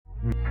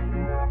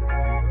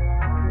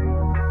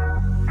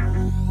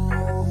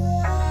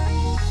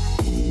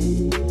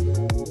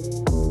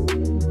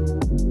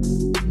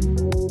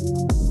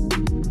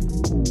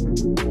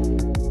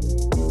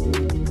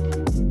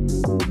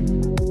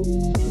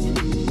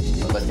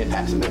let's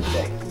impact some men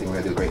today. I think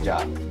we're going to do a great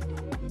job.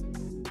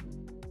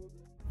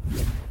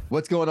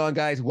 What's going on,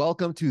 guys?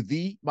 Welcome to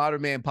the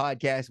Modern Man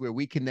Podcast, where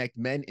we connect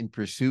men in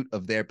pursuit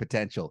of their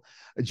potential.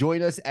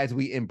 Join us as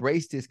we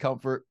embrace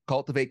discomfort,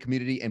 cultivate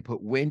community, and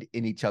put wind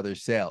in each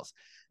other's sails.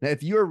 Now,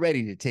 if you're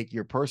ready to take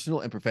your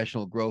personal and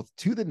professional growth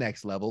to the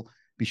next level,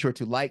 be sure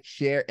to like,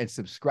 share, and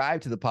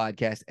subscribe to the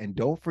podcast. And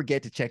don't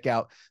forget to check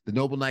out the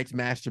Noble Knights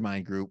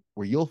Mastermind Group,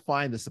 where you'll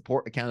find the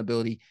support,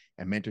 accountability,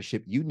 and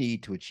mentorship you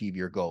need to achieve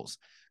your goals.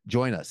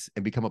 Join us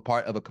and become a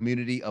part of a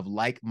community of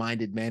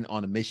like-minded men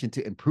on a mission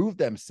to improve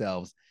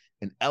themselves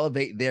and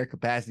elevate their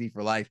capacity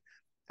for life.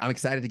 I'm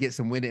excited to get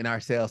some wind in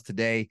our sails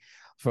today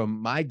from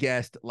my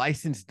guest,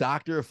 licensed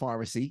doctor of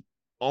pharmacy,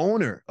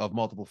 owner of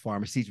multiple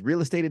pharmacies,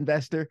 real estate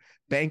investor,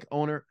 bank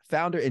owner,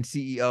 founder, and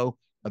CEO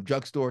of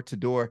Drugstore to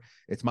Door.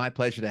 It's my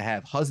pleasure to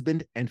have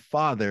husband and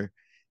father,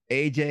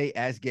 AJ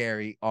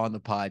Asgari, on the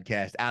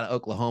podcast out of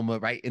Oklahoma,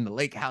 right in the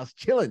lake house,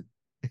 chilling.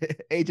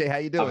 AJ, how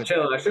you doing? I'm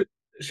chilling. I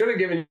should have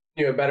given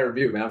you a better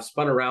view, man. I've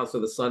spun around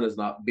so the sun is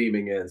not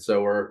beaming in.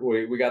 So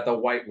we got the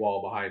white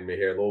wall behind me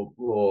here, a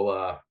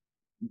little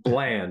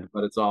bland,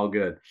 but it's all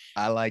good.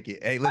 I like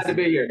it. Hey, listen, glad to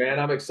be here, man.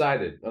 I'm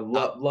excited. I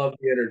love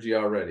the energy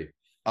already.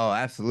 Oh,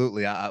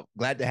 absolutely. I'm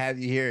glad to have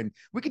you here. And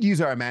we could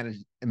use our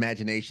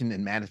imagination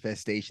and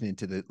manifestation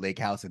into the lake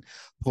house and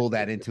pull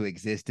that into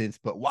existence.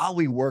 But while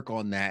we work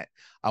on that,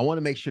 I want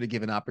to make sure to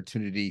give an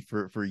opportunity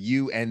for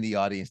you and the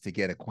audience to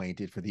get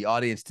acquainted, for the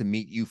audience to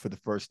meet you for the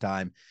first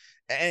time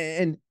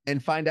and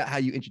find out how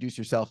you introduce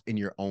yourself in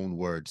your own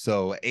words.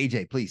 So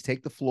AJ, please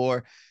take the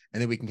floor, and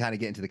then we can kind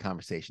of get into the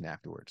conversation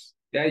afterwards.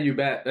 Yeah, you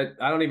bet.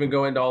 I don't even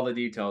go into all the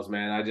details,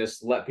 man. I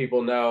just let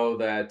people know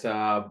that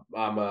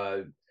I'm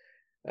a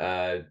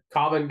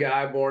common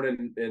guy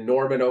born in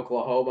Norman,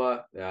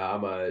 Oklahoma.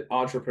 I'm an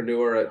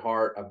entrepreneur at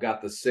heart. I've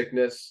got the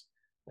sickness.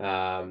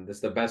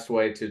 That's the best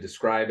way to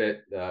describe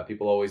it.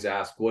 People always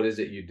ask, what is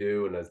it you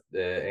do? And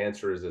the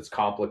answer is it's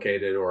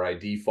complicated, or I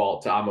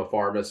default to I'm a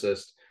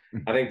pharmacist.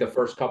 I think the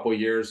first couple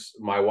of years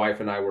my wife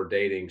and I were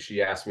dating,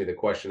 she asked me the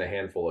question a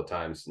handful of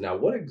times. Now,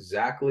 what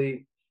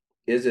exactly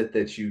is it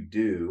that you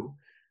do?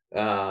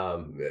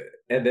 And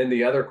then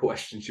the other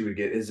question she would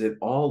get, is it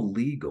all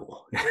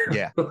legal?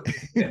 Yeah.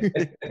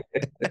 And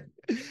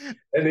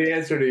the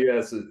answer to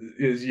yes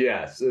is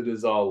yes, it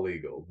is all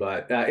legal,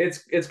 but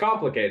it's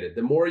complicated.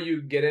 The more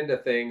you get into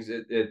things,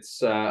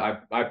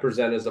 I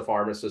present as a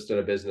pharmacist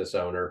and a business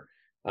owner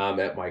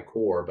at my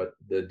core, but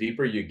the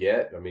deeper you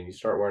get, I mean, you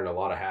start wearing a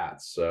lot of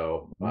hats.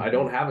 So I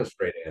don't have a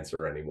straight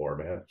answer anymore,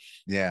 man.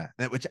 Yeah,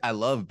 which I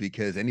love,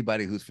 because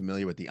anybody who's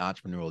familiar with the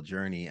entrepreneurial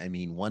journey, I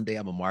mean, one day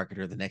I'm a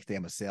marketer, the next day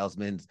I'm a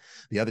salesman,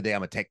 the other day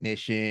I'm a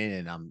technician,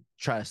 and I'm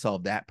trying to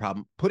solve that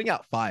problem, putting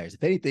out fires.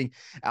 If anything,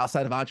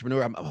 outside of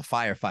entrepreneur, I'm a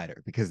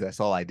firefighter, because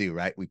that's all I do,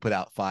 right? We put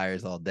out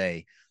fires all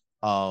day.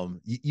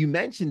 You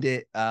mentioned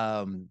it.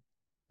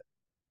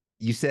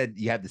 You said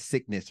you have the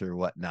sickness or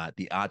whatnot,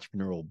 the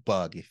entrepreneurial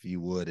bug, if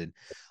you would. And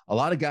a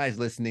lot of guys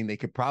listening, they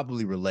could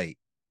probably relate.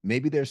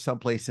 Maybe there's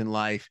someplace in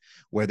life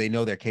where they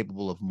know they're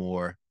capable of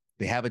more.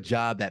 They have a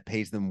job that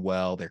pays them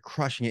well. They're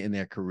crushing it in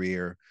their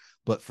career.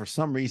 But for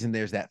some reason,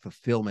 there's that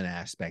fulfillment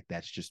aspect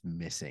that's just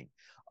missing.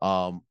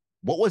 What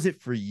was it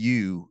for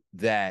you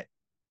that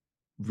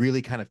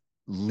really kind of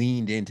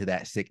leaned into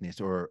that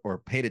sickness,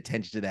 or paid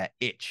attention to that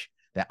itch,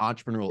 that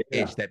entrepreneurial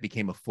itch that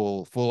became a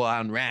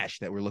full-on rash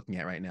that we're looking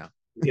at right now?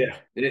 Yeah,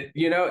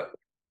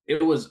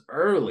 it was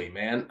early,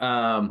 man.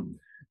 I've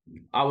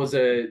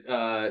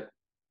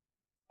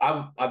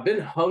been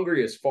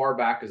hungry as far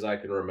back as I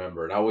can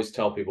remember, and I always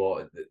tell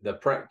people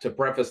to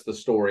preface the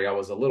story, I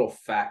was a little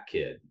fat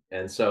kid,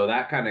 and so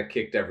that kind of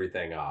kicked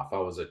everything off. I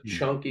was a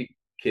chunky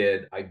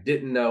kid. I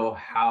didn't know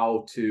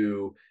how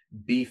to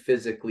be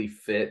physically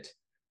fit.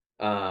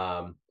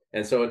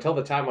 And so until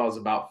the time I was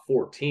about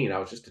 14, I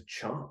was just a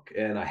chunk,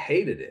 and I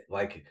hated it.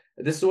 Like,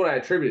 this is what I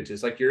attribute it to.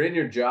 It's like you're in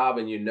your job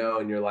and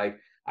and you're like,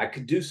 I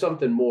could do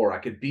something more. I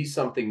could be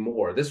something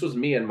more. This was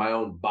me in my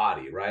own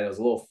body, right? I was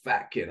a little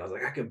fat kid. I was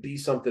like, I could be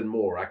something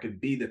more. I could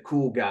be the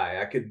cool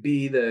guy. I could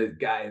be the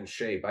guy in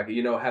shape. I could,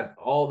 had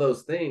all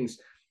those things,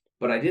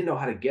 but I didn't know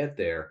how to get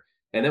there.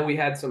 And then we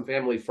had some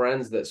family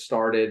friends that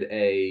started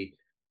a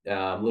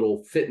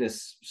little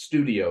fitness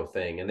studio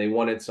thing, and they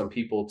wanted some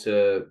people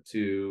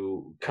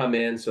to come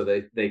in so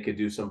they could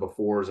do some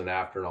befores and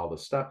after and all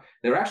this stuff.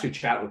 They were actually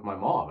chatting with my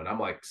mom, and I'm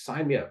like,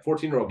 sign me up.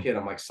 14-year-old kid,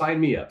 I'm like, sign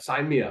me up,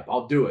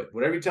 I'll do it.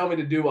 Whatever you tell me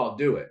to do, I'll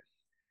do it.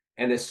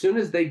 And as soon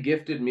as they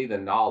gifted me the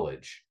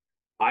knowledge,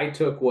 I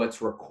took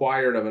what's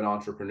required of an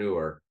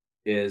entrepreneur.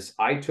 Is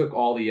I took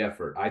all the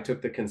effort, I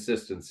took the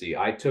consistency,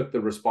 I took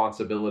the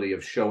responsibility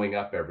of showing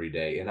up every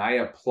day, and I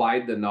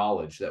applied the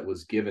knowledge that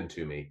was given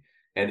to me.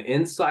 And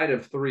inside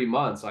of 3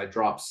 months, I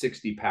dropped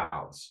 60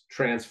 pounds,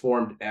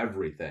 transformed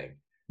everything.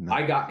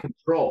 Nice. I got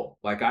control.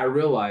 Like, I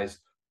realized,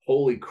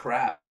 holy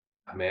crap,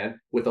 man,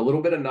 with a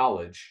little bit of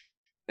knowledge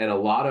and a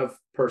lot of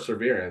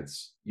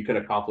perseverance,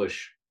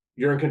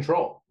 you're in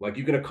control. Like,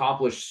 you can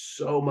accomplish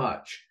so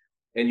much,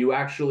 and you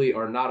actually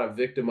are not a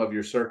victim of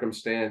your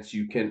circumstance.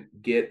 You can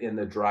get in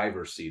the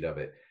driver's seat of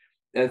it.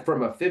 And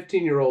from a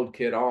 15-year-old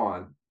kid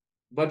on,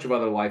 a bunch of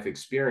other life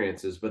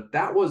experiences, but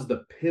that was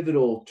the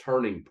pivotal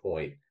turning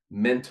point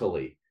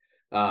mentally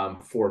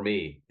for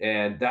me.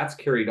 And that's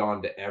carried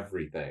on to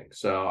everything.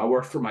 So I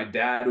worked for my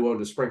dad, who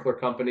owned a sprinkler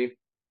company.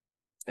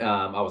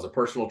 I was a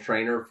personal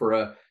trainer for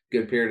a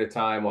good period of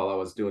time while I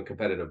was doing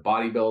competitive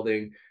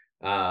bodybuilding.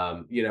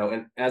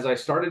 And as I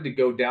started to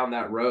go down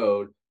that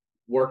road,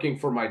 working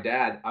for my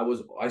dad, I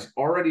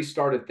already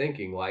started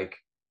thinking like,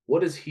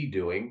 what is he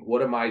doing?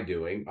 What am I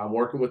doing? I'm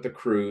working with the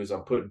crews.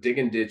 I'm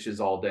digging ditches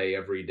all day,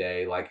 every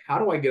day. Like, how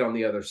do I get on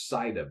the other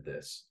side of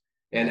this?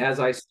 And Yeah. as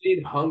I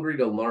stayed hungry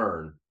to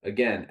learn,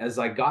 again, as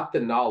I got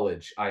the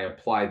knowledge, I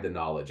applied the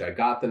knowledge. I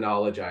got the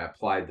knowledge, I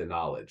applied the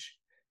knowledge.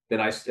 Then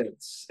at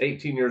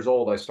 18 years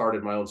old, I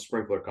started my own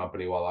sprinkler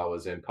company while I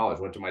was in college.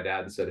 Went to my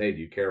dad and said, "Hey, do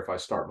you care if I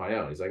start my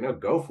own?" He's like, "No,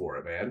 go for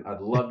it, man.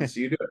 I'd love to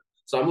see you do it."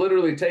 So I'm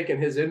literally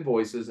taking his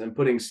invoices and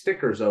putting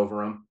stickers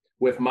over them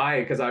with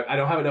mine, because I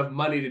don't have enough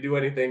money to do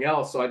anything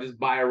else. So I just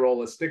buy a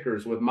roll of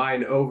stickers with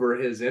mine over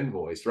his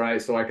invoice,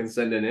 right? So I can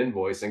send an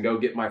invoice and go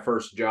get my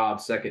first job,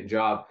 second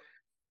job.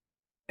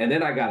 And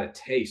then I got a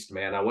taste,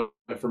 man. I went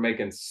from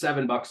making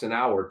 $7 an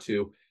hour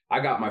to I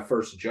got my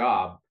first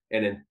job.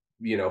 And in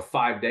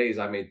 5 days,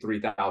 I made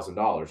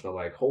 $3,000. And I'm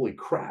like, holy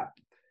crap.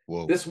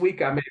 Whoa. This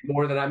week I made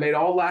more than I made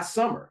all last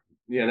summer,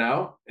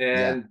 Yeah.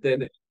 And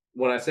then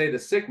when I say the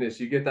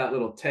sickness, you get that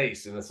little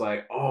taste and it's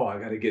like, oh, I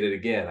got to get it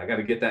again. I got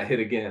to get that hit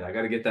again. I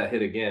got to get that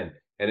hit again.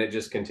 And it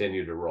just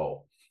continued to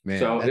roll. Man,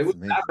 So it that's was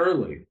that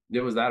amazing. early.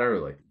 It was that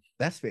early.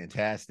 That's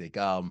fantastic.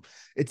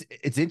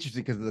 It's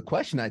interesting because the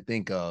question I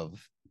think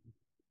of,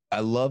 I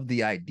love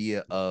the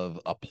idea of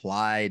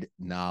applied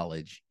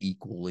knowledge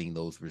equaling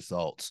those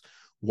results.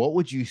 What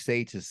would you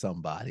say to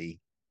somebody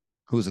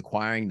who's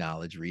acquiring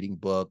knowledge, reading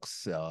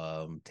books,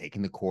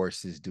 taking the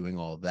courses, doing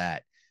all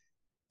that,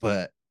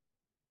 but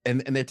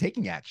and they're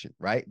taking action,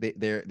 right?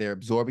 They're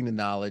absorbing the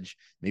knowledge.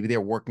 Maybe they're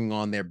working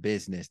on their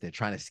business. They're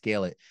trying to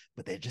scale it,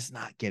 but they're just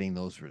not getting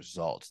those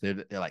results.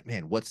 They're like,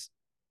 man, what's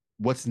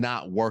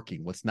not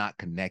working? What's not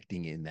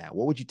connecting in that?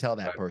 What would you tell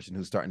that Right. person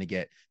who's starting to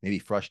get maybe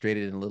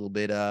frustrated and a little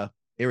bit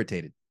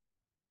irritated?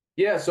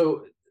 Yeah.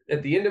 So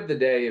at the end of the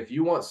day, if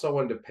you want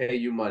someone to pay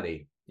you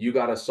money, you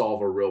got to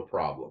solve a real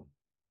problem,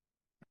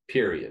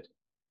 period.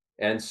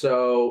 And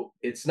so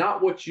it's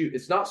not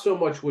so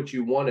much what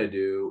you want to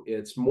do.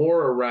 It's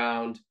more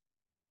around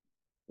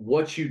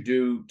what you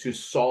do to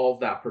solve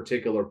that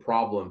particular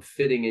problem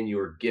fitting in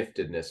your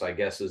giftedness, I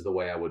guess is the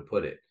way I would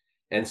put it.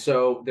 And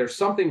so there's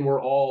something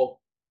we're all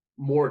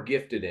more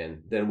gifted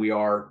in than we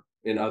are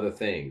in other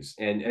things.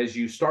 And as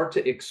you start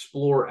to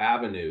explore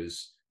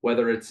avenues,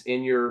 whether it's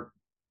in your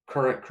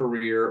current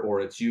career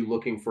or it's you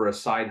looking for a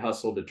side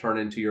hustle to turn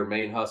into your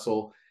main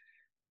hustle,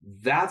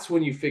 that's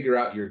when you figure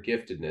out your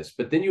giftedness.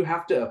 But then you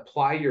have to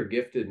apply your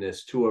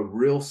giftedness to a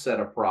real set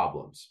of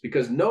problems,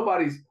 because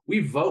we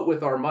vote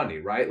with our money,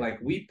 right? Like,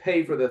 we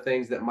pay for the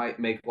things that might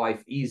make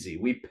life easy.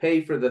 We pay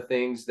for the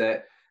things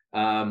that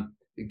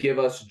give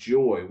us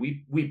joy.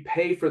 We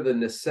pay for the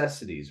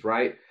necessities,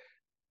 right?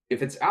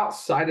 If it's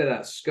outside of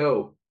that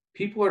scope,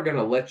 people are going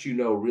to let you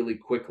know really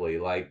quickly,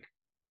 like,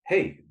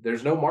 hey,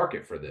 there's no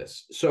market for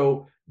this.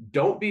 So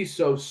don't be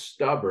so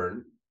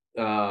stubborn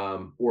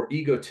or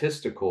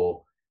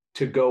egotistical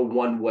to go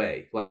one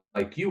way.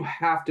 Like, you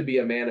have to be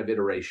a man of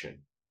iteration.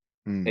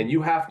 And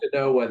you have to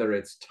know whether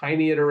it's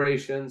tiny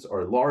iterations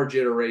or large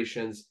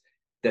iterations,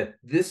 that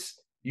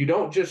you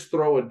don't just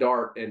throw a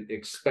dart and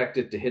expect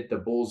it to hit the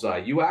bullseye.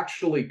 You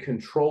actually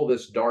control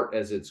this dart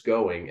as it's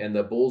going, and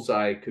the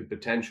bullseye could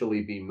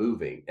potentially be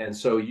moving. And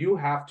so you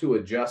have to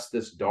adjust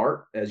this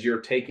dart as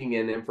you're taking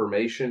in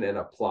information and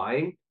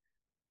applying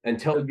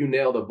until you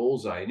nail the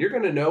bullseye. And you're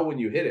going to know when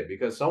you hit it,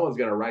 because someone's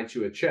going to write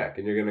you a check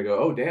and you're going to go,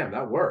 oh, damn,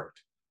 that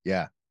worked.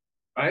 Yeah.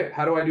 Right?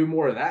 How do I do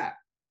more of that?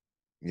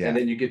 Yeah. And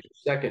then you get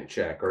your second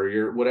check or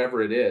your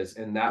whatever it is,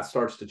 and that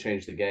starts to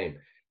change the game.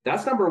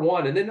 That's number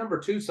one. And then number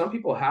two, some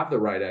people have the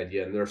right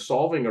idea and they're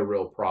solving a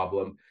real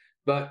problem.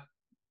 But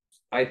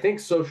I think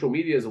social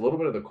media is a little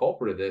bit of the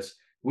culprit of this.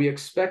 We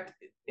expect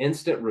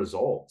instant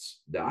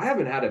results. I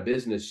haven't had a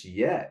business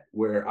yet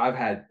where I've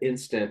had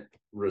instant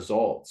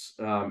results.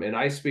 And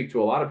I speak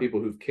to a lot of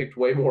people who've kicked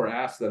way more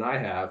ass than I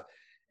have.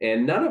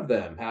 And none of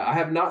them, I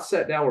have not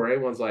sat down where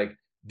anyone's like,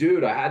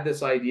 dude, I had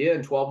this idea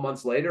and 12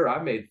 months later,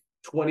 I made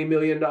 $20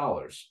 million.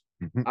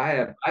 Mhm.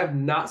 I have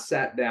not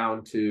sat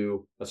down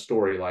to a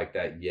story like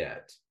that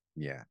yet.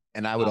 Yeah.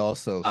 And I would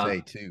also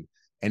say too,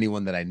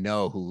 anyone that I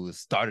know who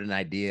started an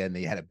idea and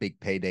they had a big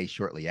payday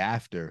shortly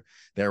after,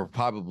 there were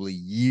probably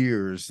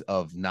years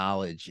of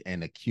knowledge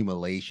and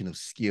accumulation of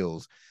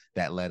skills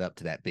that led up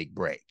to that big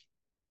break.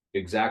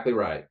 Exactly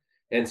right.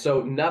 And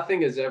so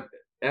nothing is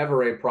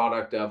ever a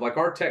product of, like,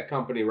 our tech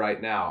company right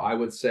now, I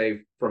would say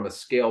from a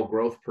scale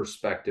growth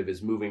perspective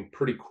is moving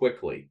pretty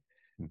quickly.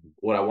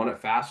 Would I want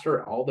it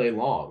faster? All day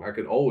long. I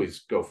could always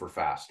go for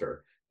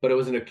faster. But it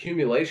was an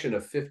accumulation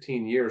of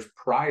 15 years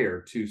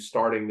prior to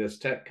starting this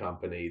tech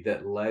company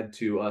that led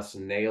to us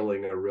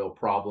nailing a real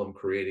problem,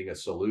 creating a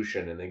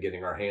solution, and then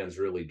getting our hands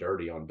really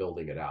dirty on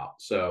building it out.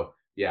 So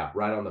yeah,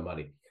 right on the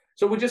money.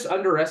 So we just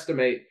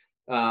underestimate,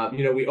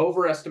 we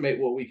overestimate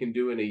what we can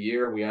do in a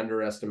year. We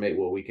underestimate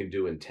what we can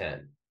do in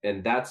 10.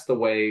 And that's the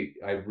way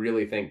I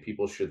really think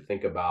people should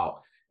think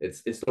about.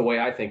 It's the way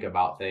I think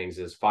about things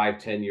is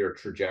 5-10 year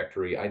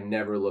trajectory. I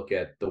never look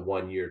at the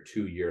 1 year,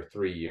 2 year,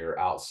 3 year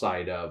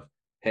outside of,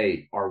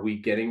 hey, are we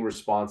getting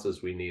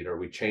responses we need? Are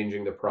we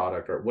changing the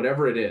product or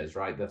whatever it is,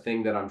 right? The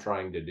thing that I'm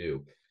trying to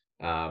do.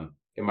 Am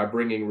I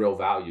bringing real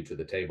value to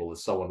the table?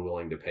 Is someone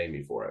willing to pay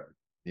me for it?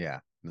 Yeah,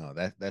 no,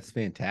 that's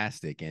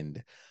fantastic.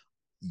 And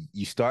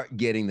you start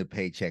getting the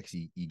paychecks,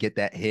 you get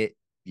that hit,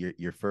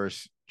 your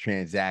first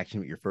transaction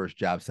with your first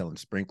job selling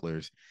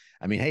sprinklers.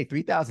 I mean, hey,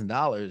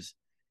 $3,000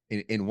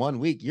 in 1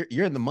 week,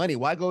 you're in the money.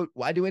 Why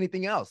do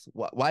anything else?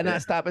 Why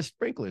not stop at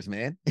sprinklers,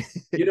 man?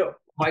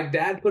 My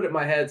dad put it in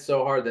my head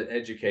so hard that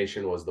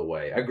education was the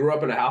way. I grew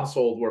up in a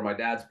household where my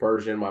dad's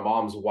Persian, my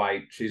mom's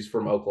white, she's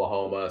from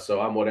Oklahoma,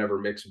 so I'm whatever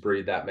mixed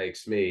breed that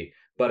makes me.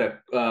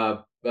 But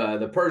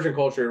the Persian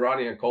culture,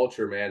 Iranian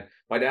culture, man,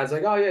 my dad's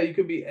like, oh yeah, you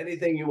can be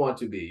anything you want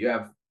to be. You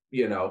have,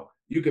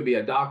 you could be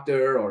a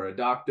doctor or a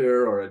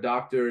doctor or a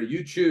doctor,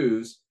 you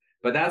choose.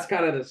 But that's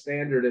kind of the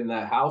standard in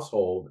that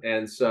household.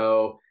 And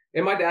so,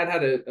 and my dad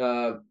had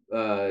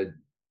a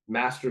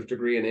master's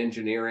degree in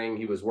engineering.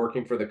 He was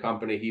working for the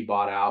company he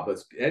bought out,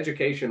 but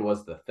education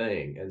was the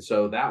thing. And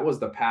so that was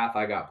the path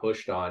I got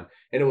pushed on.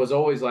 And it was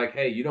always like,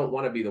 hey, you don't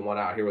want to be the one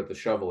out here with the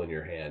shovel in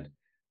your hand.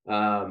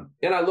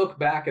 And I look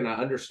back and I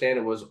understand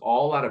it was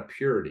all out of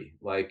purity.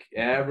 Like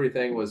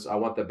everything was, I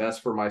want the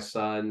best for my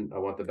son. I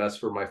want the best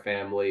for my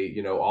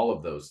family, all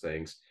of those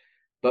things.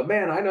 But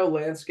man, I know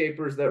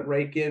landscapers that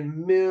rake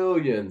in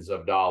millions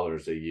of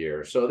dollars a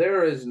year. So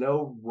there is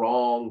no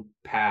wrong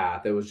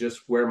path. It was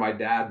just where my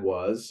dad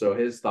was. So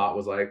his thought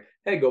was like,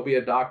 hey, go be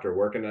a doctor,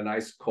 work in a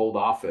nice cold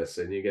office,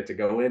 and you get to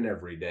go in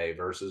every day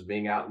versus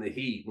being out in the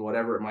heat and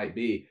whatever it might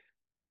be.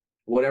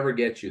 Whatever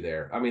gets you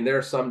there. I mean, there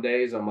are some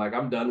days I'm like,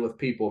 I'm done with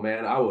people,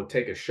 man. I will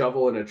take a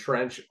shovel in a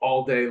trench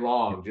all day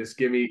long. Just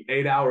give me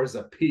 8 hours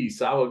a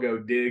piece. I will go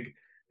dig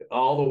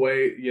all the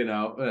way,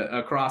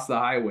 across the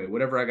highway,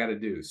 whatever I got to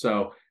do.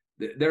 So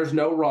there's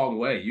no wrong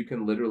way. You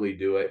can literally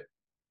do it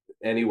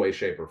any way,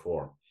 shape, or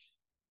form.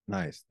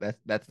 Nice.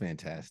 That's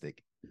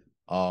fantastic.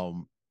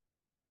 How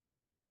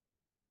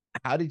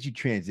did you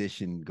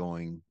transition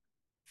going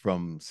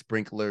from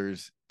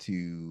sprinklers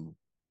to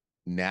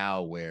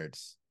now where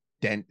it's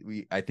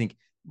I think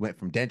went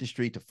from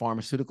dentistry to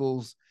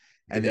pharmaceuticals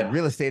and then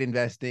real estate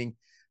investing?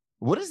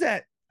 What does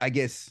that, I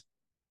guess,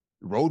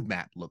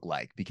 roadmap look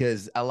like?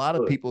 Because a lot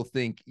of people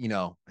think,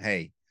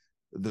 hey,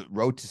 the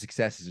road to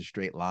success is a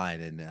straight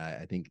line. And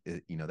I think,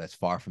 that's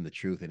far from the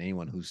truth. And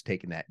anyone who's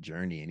taken that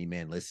journey, any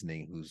man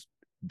listening who's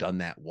done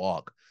that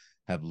walk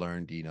have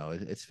learned,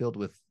 it's filled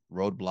with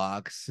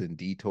roadblocks and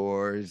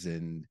detours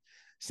and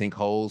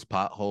sinkholes,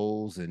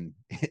 potholes, and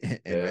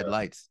red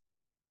lights.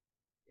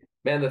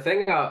 Man, the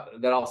thing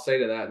that I'll say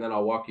to that, and then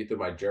I'll walk you through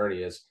my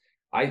journey, is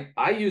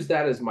I use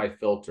that as my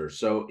filter.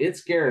 So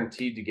it's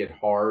guaranteed to get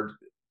hard,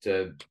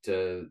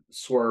 to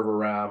swerve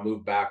around,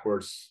 move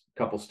backwards,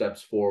 a couple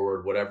steps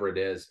forward, whatever it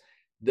is.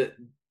 That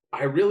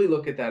I really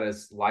look at that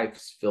as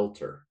life's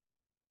filter.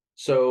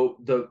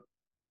 So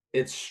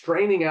it's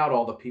straining out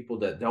all the people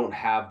that don't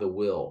have the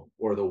will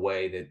or the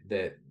way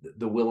that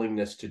the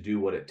willingness to do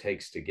what it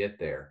takes to get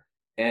there.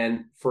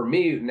 And for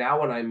me, now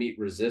when I meet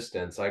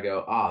resistance, I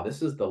go,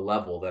 this is the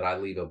level that I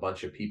leave a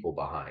bunch of people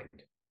behind.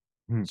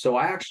 So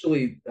I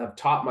actually have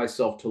taught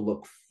myself to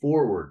look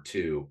forward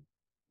to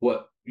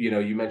what,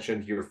 you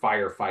mentioned your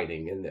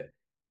firefighting. And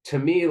to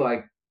me,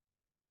 like,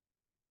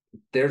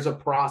 there's a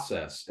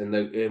process.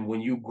 And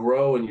when you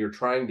grow and you're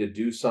trying to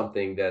do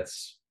something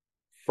that's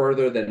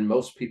further than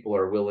most people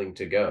are willing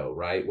to go,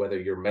 right? Whether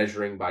you're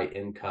measuring by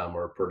income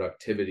or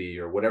productivity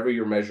or whatever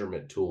your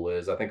measurement tool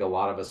is. I think a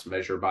lot of us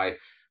measure by,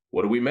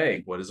 what do we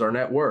make? What is our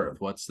net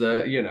worth? What's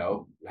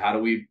how do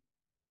we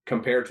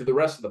compare to the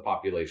rest of the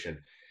population?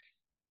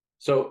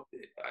 So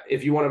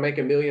if you want to make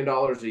 $1 million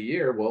a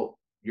year, well,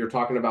 you're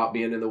talking about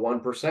being in the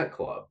 1%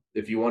 club.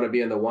 If you want to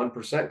be in the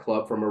 1%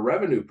 club from a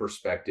revenue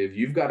perspective,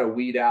 you've got to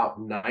weed out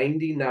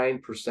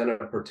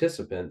 99% of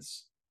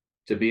participants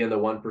to be in the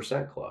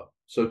 1% club.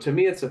 So to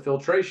me, it's a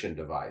filtration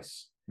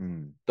device.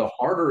 The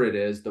harder it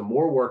is, the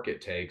more work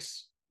it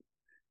takes.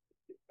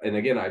 And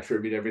again, I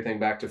attribute everything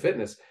back to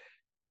fitness.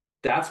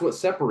 That's what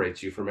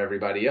separates you from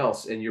everybody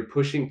else. And you're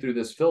pushing through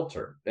this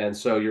filter. And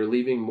so you're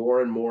leaving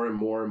more and more and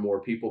more and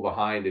more people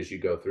behind as you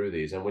go through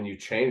these. And when you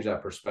change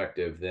that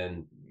perspective,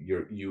 then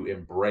you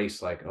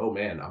embrace like, oh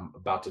man, I'm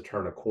about to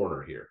turn a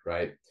corner here.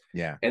 Right.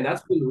 Yeah. And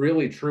that's been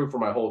really true for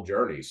my whole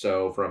journey.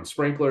 So from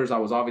sprinklers, I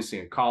was obviously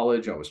in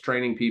college. I was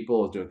training people.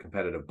 I was doing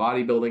competitive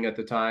bodybuilding at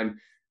the time.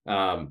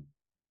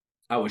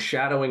 I was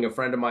shadowing a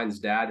friend of mine's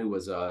dad who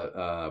was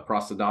a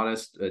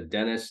prosthodontist, a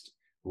dentist.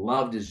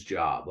 Loved his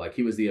job. Like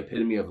he was the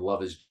epitome of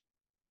love his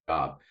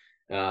job.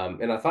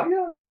 And I thought,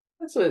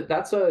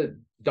 that's a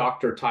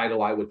doctor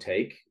title I would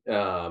take.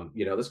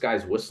 This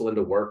guy's whistling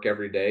to work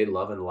every day,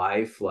 loving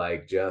life,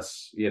 like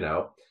just,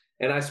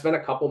 And I spent a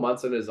couple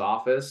months in his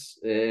office,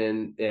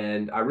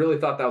 and I really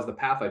thought that was the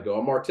path I'd go.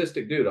 I'm an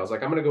artistic dude. I was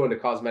like, I'm going to go into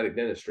cosmetic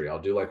dentistry. I'll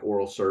do like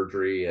oral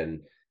surgery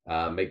and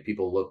make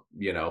people look,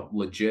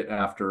 legit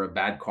after a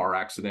bad car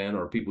accident,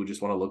 or people who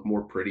just want to look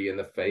more pretty in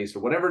the face, or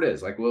whatever it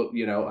is. Like, well,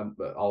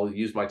 I'll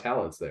use my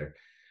talents there.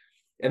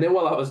 And then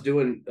while I was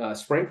doing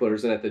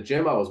sprinklers and at the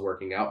gym I was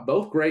working out,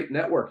 both great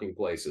networking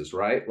places,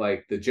 right?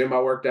 Like the gym I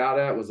worked out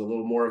at was a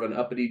little more of an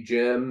uppity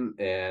gym,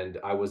 and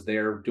I was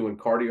there doing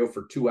cardio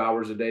for 2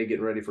 hours a day,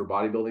 getting ready for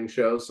bodybuilding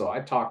shows. So I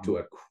talked to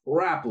a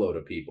crap load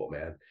of people,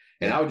 man.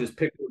 And I would just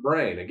pick their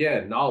brain.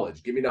 Again,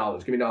 knowledge, give me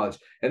knowledge, give me knowledge.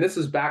 And this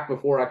is back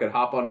before I could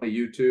hop onto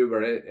YouTube,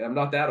 or I'm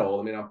not that old.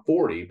 I mean, I'm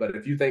 40, but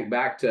if you think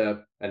back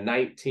to a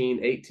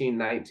 18,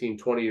 19,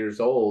 20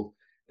 years old,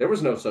 there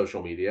was no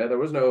social media. There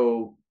was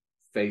no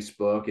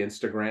Facebook,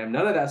 Instagram,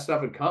 none of that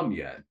stuff had come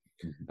yet.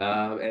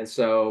 And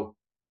so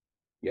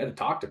you had to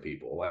talk to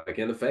people like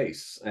in the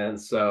face. And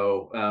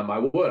so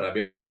I'd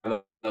be on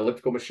an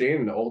elliptical machine,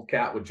 and the old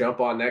cat would jump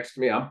on next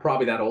to me. I'm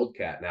probably that old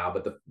cat now,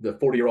 but the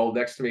 40-year-old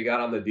next to me got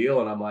on the deal,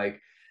 and I'm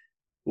like,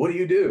 what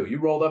do? You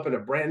rolled up in a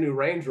brand new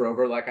Range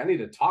Rover. Like, I need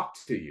to talk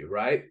to you,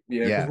 right?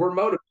 Because we're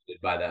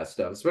motivated by that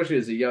stuff, especially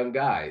as a young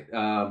guy.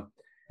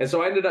 And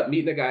so I ended up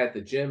meeting a guy at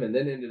the gym, and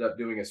then ended up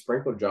doing a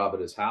sprinkler job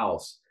at his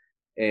house.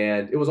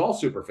 And it was all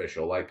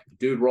superficial. Like,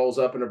 dude rolls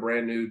up in a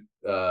brand new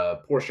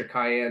Porsche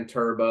Cayenne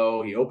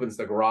Turbo. He opens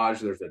the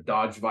garage. There's a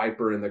Dodge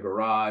Viper in the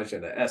garage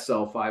and a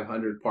SL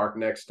 500 parked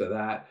next to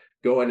that.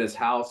 Go in his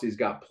house. He's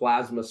got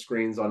plasma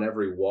screens on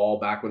every wall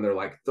back when they're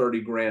like 30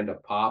 grand a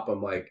pop.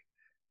 I'm like,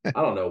 I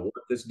don't know what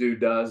this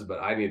dude does,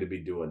 but I need to be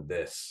doing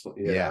this,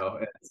 you know?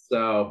 And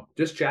so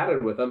just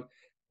chatted with him.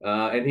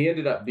 And he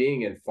ended up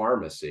being in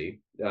pharmacy.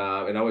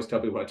 And I always tell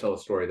people when I tell a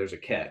story, there's a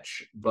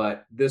catch,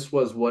 but this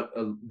was what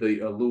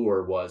the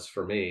allure was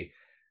for me.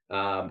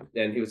 And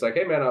he was like,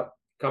 hey man,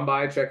 come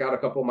by, check out a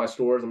couple of my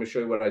stores. Let me show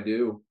you what I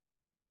do.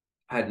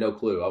 I had no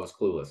clue. I was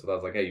clueless. So I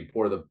was like, hey, you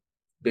pour the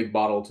big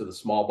bottle to the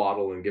small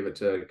bottle and give it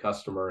to a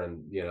customer.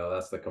 And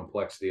that's the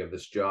complexity of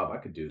this job. I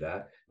could do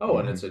that. Oh,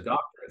 and it's a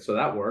doctorate. So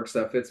that works.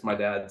 That fits my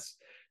dad's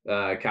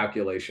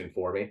calculation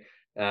for me.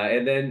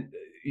 And then,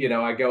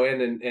 I go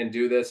in and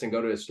do this and go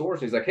to his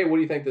stores. And he's like, hey, what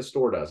do you think this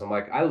store does? I'm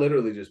like, I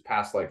literally just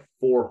passed like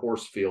 4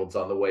 horse fields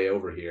on the way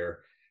over here.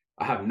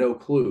 I have no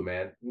clue,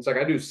 man. It's like,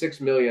 I do 6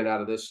 million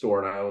out of this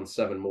store, and I own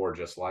 7 more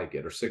just like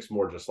it, or 6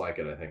 more just like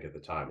it, I think, at the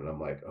time. And I'm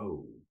like,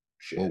 oh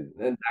shit. Whoa.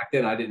 And back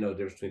then I didn't know the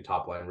difference between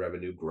top line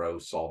revenue,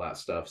 gross, all that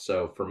stuff.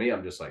 So for me,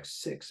 I'm just like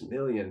 6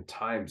 million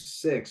times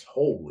 6.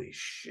 Holy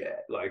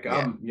shit. Like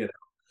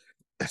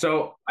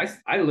So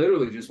I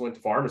literally just went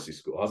to pharmacy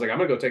school. I was like, I'm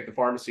going to go take the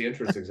pharmacy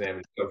entrance exam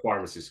and go to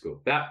pharmacy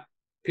school. That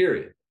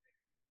period.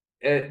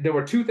 And there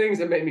were 2 things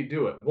that made me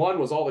do it. One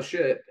was all the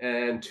shit.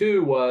 And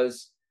 2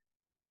 was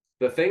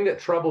the thing that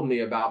troubled me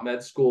about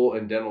med school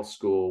and dental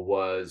school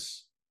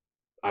was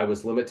I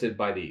was limited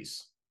by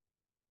these.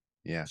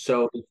 Yeah.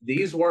 So if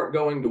these weren't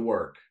going to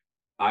work,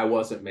 I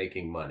wasn't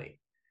making money.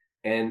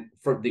 And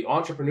from the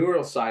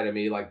entrepreneurial side of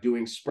me, like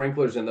doing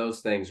sprinklers and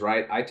those things,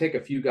 right? I take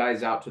a few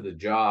guys out to the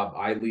job.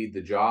 I lead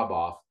the job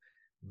off,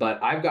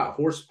 but I've got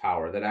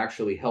horsepower that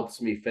actually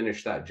helps me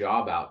finish that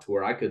job out to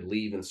where I could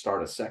leave and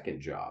start a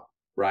second job,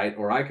 right?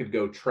 Or I could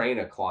go train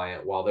a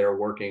client while they're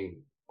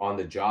working on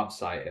the job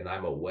site and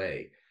I'm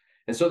away.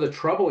 And so the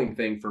troubling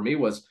thing for me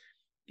was,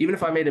 even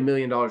if I made $1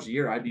 million a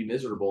year, I'd be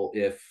miserable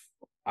if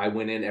I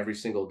went in every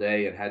single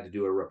day and had to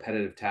do a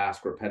repetitive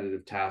task.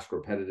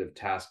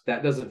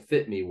 That doesn't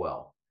fit me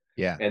well.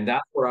 Yeah. And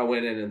that's where I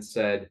went in and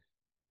said,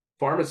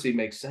 pharmacy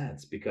makes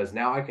sense, because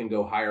now I can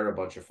go hire a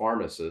bunch of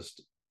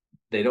pharmacists.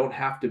 They don't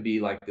have to be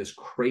like this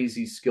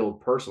crazy skilled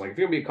person. Like if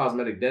you're gonna be a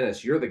cosmetic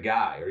dentist, you're the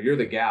guy or you're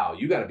the gal.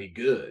 You got to be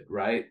good,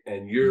 right?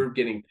 And you're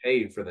getting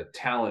paid for the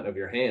talent of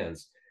your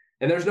hands.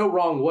 And there's no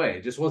wrong way.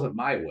 It just wasn't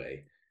my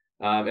way.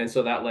 And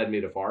so that led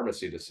me to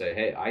pharmacy to say,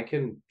 hey, I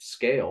can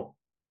scale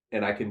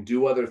and I can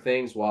do other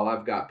things while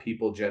I've got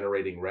people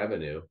generating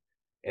revenue.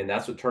 And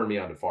that's what turned me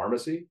on to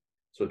pharmacy.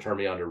 So it turned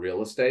me on to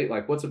real estate.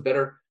 Like, what's a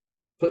better,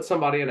 put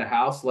somebody in a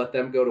house, let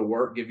them go to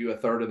work, give you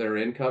 1/3 of their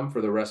income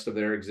for the rest of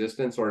their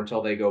existence or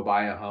until they go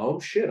buy a home.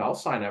 Shit, I'll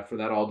sign up for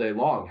that all day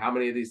long. How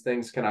many of these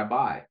things can I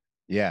buy?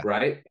 Yeah.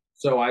 Right.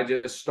 So I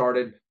just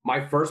started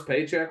my first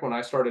paycheck when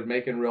I started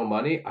making real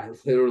money. I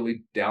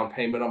literally down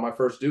payment on my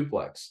first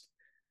duplex,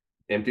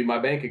 emptied my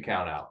bank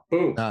account out.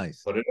 Boom.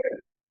 Nice. Put it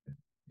in.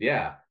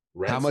 Yeah.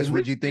 How much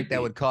would you think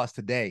that would cost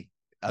today?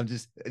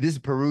 This is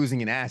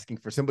perusing and asking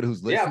for somebody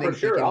who's listening. Yeah, for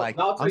sure.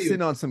 I'm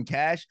sitting on some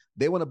cash.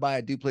 They want to buy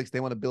a duplex. They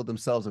want to build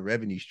themselves a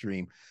revenue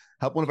stream.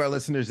 Help one of our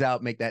listeners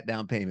out, make that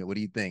down payment. What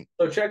do you think?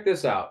 So check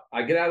this out.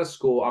 I get out of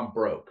school. I'm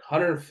broke,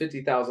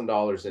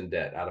 $150,000 in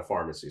debt out of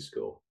pharmacy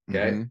school.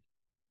 Okay. Mm-hmm.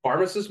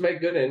 Pharmacists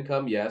make good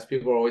income. Yes.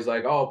 People are always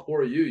like, oh,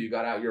 poor you. You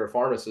got out. You're a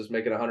pharmacist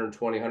making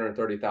 120,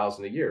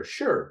 130,000 a year.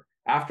 Sure.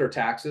 After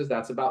taxes,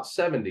 that's about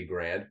 70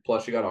 grand.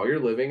 Plus you got all your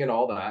living and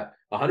all that.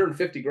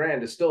 150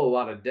 grand is still a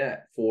lot of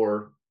debt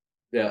for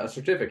a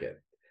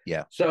certificate.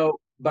 Yeah. So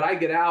but I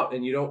get out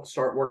and you don't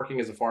start working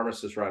as a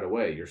pharmacist right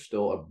away. You're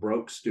still a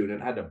broke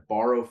student. I had to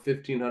borrow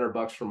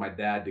 $1,500 from my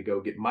dad to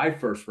go get my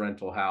first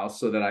rental house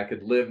so that I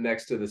could live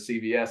next to the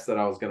CVS that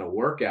I was going to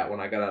work at when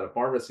I got out of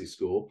pharmacy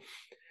school.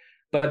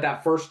 But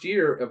that first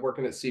year of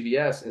working at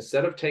CVS,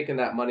 instead of taking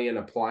that money and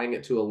applying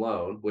it to a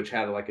loan, which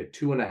had like a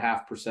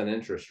 2.5%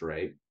 interest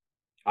rate,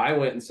 I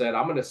went and said,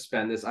 I'm going to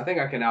spend this. I think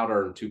I can out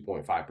earn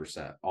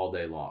 2.5% all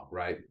day long,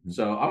 right? Mm-hmm.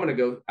 So I'm going to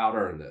go out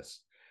earn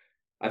this.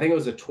 I think it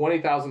was a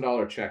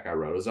 $20,000 check I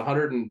wrote. It was I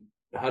want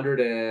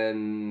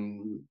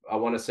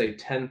to say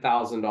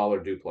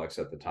 $10,000 duplex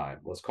at the time.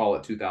 Let's call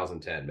it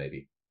 2010,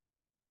 maybe.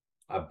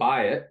 I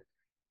buy it.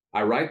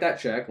 I write that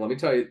check. Let me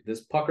tell you,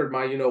 this puckered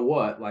my, you know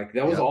what, like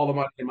that was all the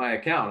money in my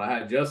account. I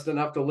had just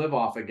enough to live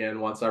off again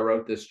once I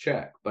wrote this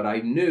check, but I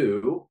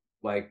knew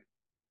like,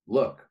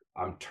 look,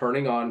 I'm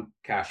turning on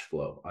cash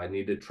flow. I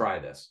need to try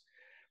this.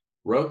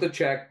 Wrote the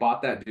check,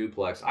 bought that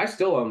duplex. I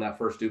still own that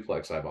first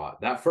duplex I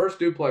bought. That first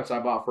duplex I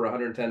bought for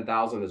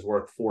 $110,000 is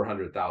worth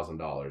 $400,000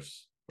 today.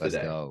 Let's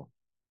go.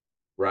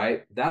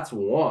 Right? That's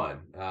one.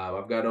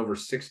 I've got over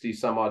 60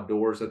 some odd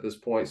doors at this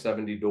point,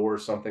 70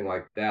 doors, something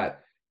like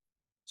that.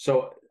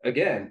 So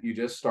again, you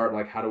just start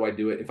like, how do I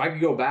do it? If I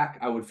could go back,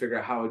 I would figure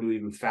out how I do it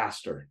even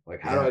faster.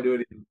 Like, how do I do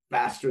it even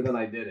faster than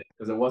I did it?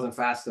 Because it wasn't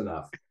fast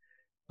enough.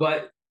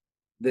 But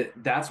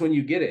that's when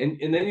you get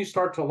it. And then you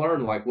start to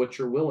learn like what's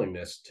your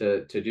willingness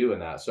to do in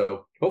that.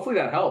 So hopefully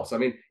that helps. I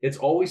mean, it's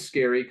always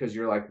scary because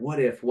you're like, what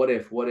if?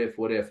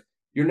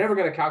 You're never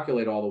going to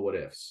calculate all the what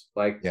ifs.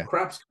 Like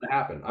crap's going to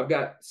happen. I've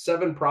got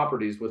 7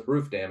 properties with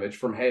roof damage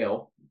from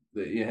hail,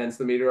 hence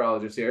the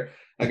meteorologist here.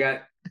 I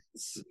got,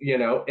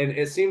 and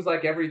it seems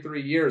like every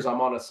 3 years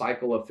I'm on a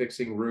cycle of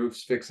fixing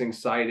roofs, fixing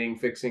siding,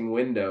 fixing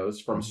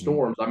windows from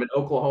storms. I'm in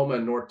Oklahoma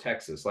and North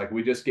Texas. Like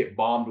we just get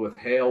bombed with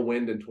hail,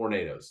 wind, and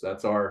tornadoes.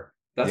 That's our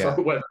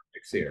weather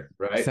mix here,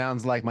 right?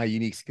 Sounds like my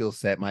unique skill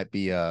set might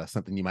be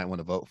something you might want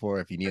to vote for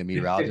if you need a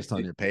meteorologist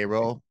on your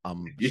payroll.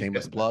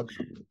 Shameless plug.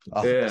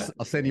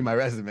 I'll send you my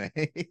resume.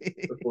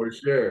 For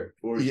sure.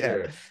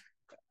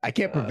 I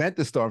can't prevent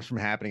the storms from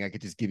happening. I could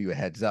just give you a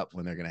heads up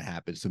when they're going to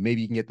happen. So maybe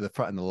you can get to the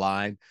front of the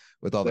line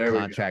with all the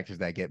contractors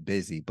that get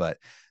busy. But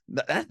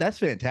that's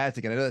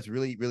fantastic. And I know that's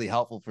really, really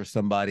helpful for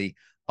somebody.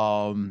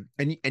 And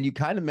you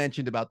kind of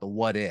mentioned about the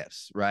what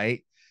ifs,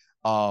 right?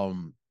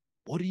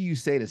 What do you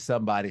say to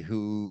somebody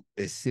who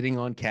is sitting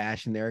on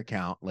cash in their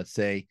account? Let's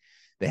say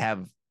they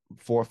have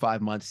 4 or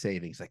 5 months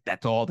savings. Like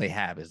that's all they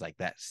have is like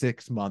that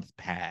 6-month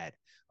pad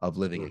of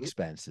living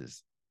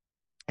expenses.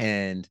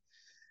 And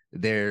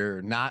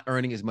they're not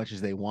earning as much as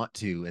they want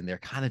to. And they're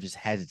kind of just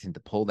hesitant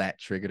to pull that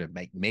trigger to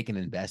make an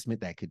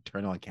investment that could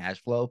turn on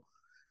cash flow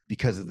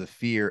because of the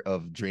fear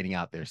of draining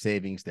out their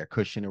savings, their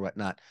cushion or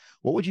whatnot.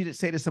 What would you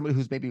say to somebody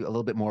who's maybe a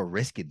little bit more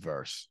risk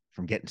adverse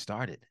from getting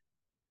started?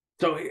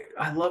 So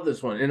I love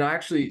this one. And I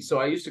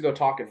used to go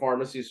talk at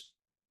pharmacy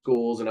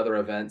schools and other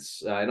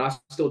events, and I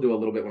still do a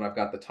little bit when I've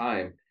got the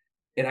time.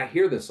 And I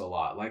hear this a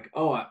lot, like,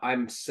 oh,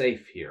 I'm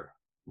safe here.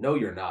 No,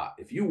 you're not.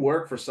 If you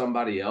work for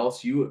somebody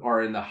else, you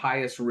are in the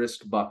highest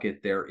risk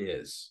bucket there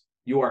is.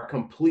 You are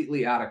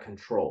completely out of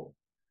control,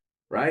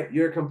 right?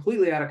 You're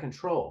completely out of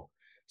control.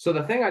 So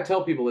the thing I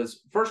tell people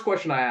is, first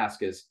question I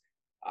ask is,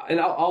 and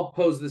I'll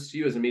pose this to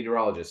you as a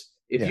meteorologist.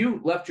 If you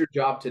left your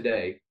job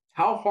today,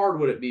 how hard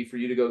would it be for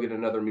you to go get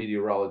another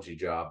meteorology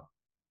job?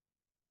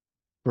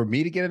 For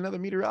me to get another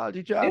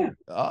meteorology job?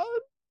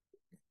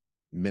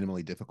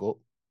 Minimally difficult.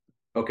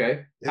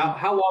 Okay.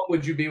 How long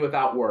would you be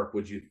without work,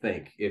 would you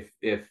think,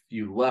 if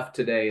you left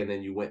today and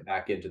then you went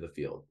back into the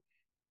field?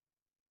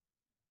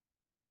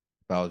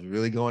 If I was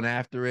really going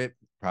after it,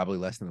 probably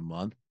less than a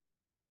month.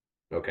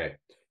 Okay.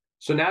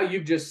 So now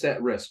you've just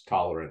set risk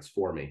tolerance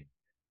for me.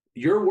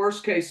 Your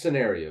worst case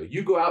scenario,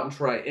 you go out and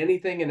try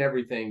anything and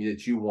everything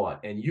that you want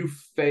and you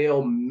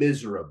fail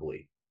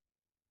miserably.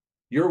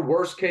 Your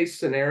worst case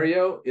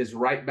scenario is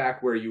right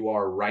back where you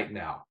are right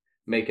now,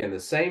 making the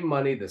same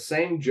money, the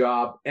same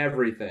job,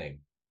 everything,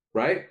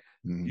 right?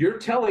 You're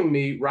telling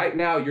me right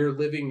now you're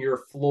living your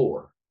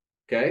floor,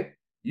 okay?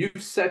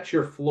 You've set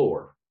your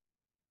floor.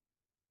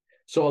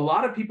 So a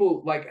lot of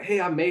people like,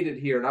 hey, I made it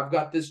here and I've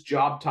got this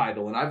job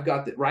title and I've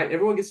got that, right?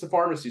 Everyone gets to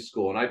pharmacy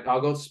school and I'll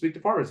go speak to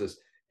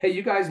pharmacists. Hey,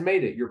 you guys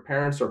made it. Your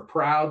parents are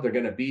proud. They're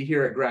going to be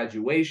here at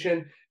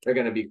graduation. They're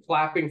going to be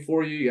clapping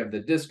for you. You have the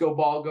disco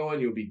ball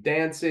going. You'll be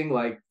dancing.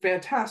 Like,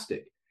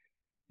 fantastic.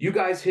 You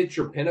guys hit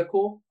your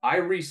pinnacle. I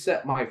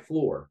reset my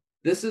floor.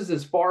 This is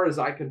as far as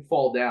I can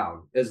fall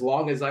down, as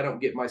long as I don't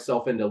get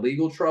myself into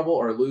legal trouble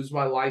or lose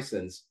my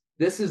license.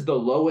 This is the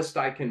lowest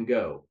I can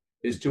go,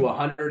 is to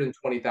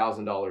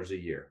 $120,000 a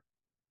year.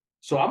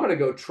 So I'm going to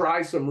go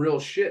try some real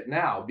shit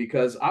now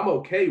because I'm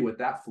okay with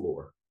that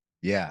floor.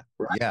 Yeah.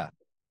 Right? Yeah.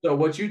 So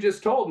what you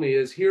just told me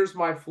is, here's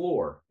my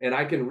floor, and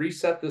I can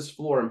reset this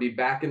floor and be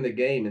back in the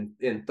game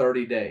in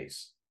 30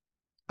 days.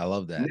 I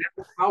love that.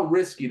 Now, how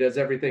risky does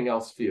everything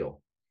else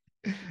feel?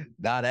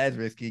 Not as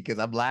risky, because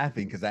I'm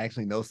laughing because I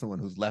actually know someone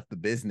who's left the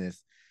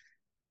business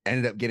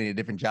ended up getting a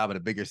different job at a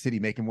bigger city,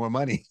 making more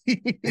money.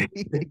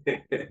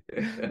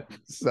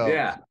 So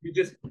Yeah,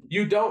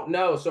 you don't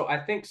know. So I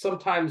think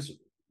sometimes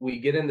we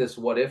get in this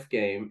what if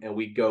game and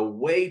we go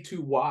way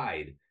too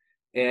wide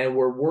and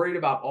we're worried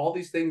about all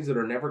these things that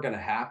are never going to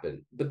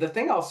happen. But the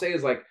thing I'll say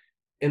is, like,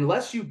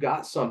 unless you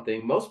got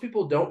something, most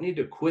people don't need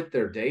to quit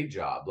their day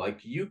job.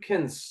 Like, you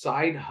can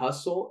side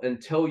hustle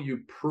until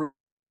you prove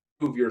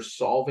you're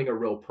solving a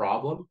real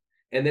problem.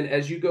 And then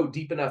as you go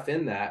deep enough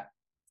in that,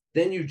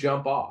 then you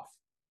jump off.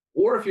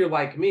 Or if you're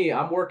like me,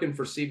 I'm working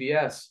for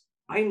CVS.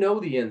 I know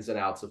the ins and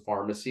outs of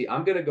pharmacy.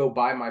 I'm going to go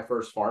buy my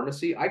first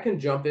pharmacy. I can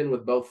jump in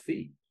with both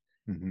feet.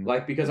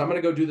 Like, because I'm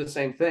going to go do the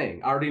same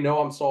thing. I already know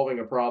I'm solving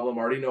a problem.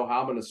 I already know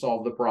how I'm going to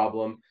solve the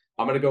problem.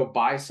 I'm going to go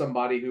buy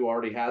somebody who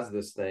already has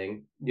this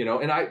thing,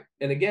 and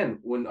again,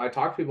 when I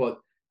talk to people,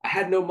 I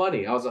had no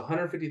money. I was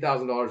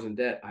 $150,000 in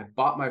debt. I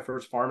bought my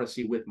first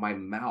pharmacy with my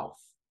mouth.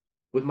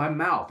 With my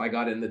mouth, I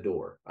got in the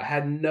door. I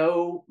had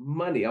no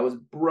money. I was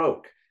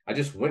broke. I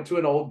just went to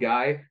an old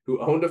guy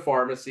who owned a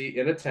pharmacy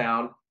in a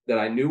town that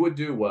I knew would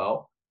do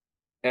well,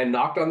 and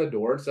knocked on the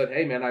door and said,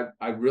 "Hey, man,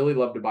 I really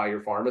love to buy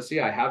your pharmacy.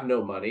 I have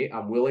no money.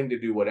 I'm willing to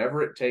do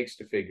whatever it takes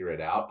to figure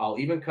it out. I'll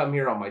even come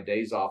here on my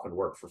days off and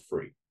work for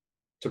free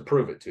to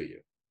prove it to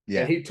you."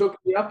 yeah. And he took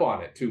me up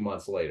on it 2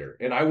 months later.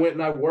 And I went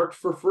and I worked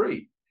for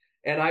free.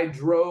 And I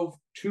drove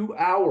 2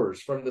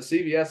 hours from the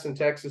CVS in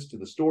Texas to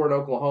the store in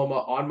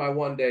Oklahoma on my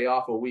one day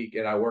off a week.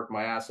 And I worked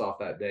my ass off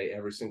that day,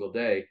 every single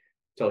day,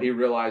 till he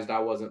realized I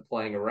wasn't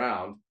playing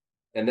around.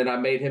 And then I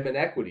made him an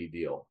equity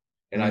deal.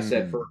 And I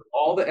said, for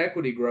all the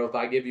equity growth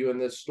I give you in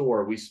this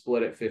store, we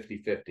split it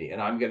 50-50.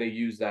 And I'm going to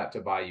use that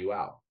to buy you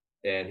out.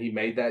 And he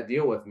made that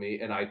deal with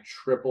me. And I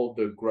tripled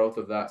the growth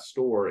of that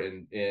store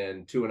in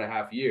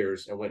 2.5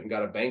 years, and went and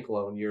got a bank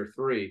loan year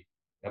 3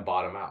 and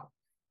bought him out.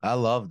 I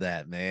love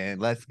that, man.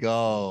 Let's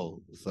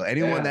go. So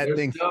anyone that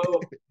thinks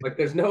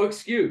there's no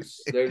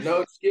excuse. There's no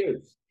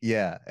excuse.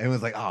 Yeah. And it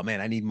was like, oh man,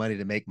 I need money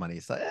to make money.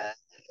 It's like,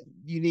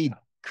 you need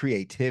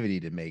creativity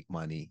to make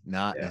money,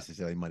 not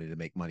necessarily money to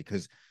make money,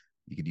 because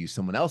you could use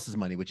someone else's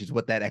money, which is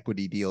what that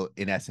equity deal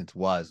in essence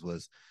was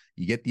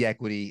you get the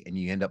equity and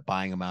you end up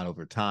buying them out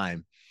over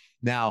time.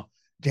 Now,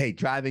 hey,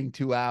 driving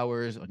 2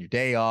 hours on your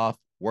day off,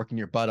 working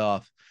your butt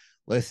off.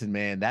 Listen,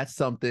 man, that's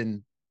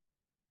something,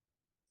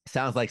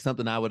 sounds like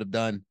something I would have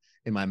done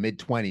in my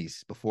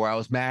mid-20s before I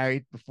was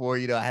married, before,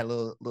 I had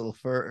a little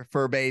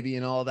fur baby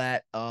and all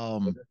that.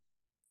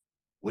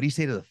 What do you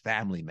say to the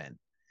family men,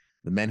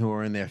 the men who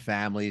are in their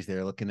families?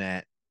 They're looking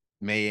at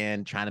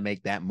man trying to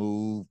make that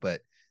move,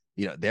 but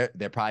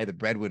they're probably the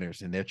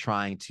breadwinners and they're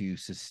trying to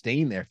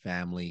sustain their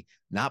family,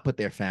 not put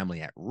their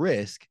family at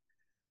risk,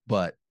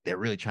 but they're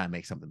really trying to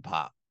make something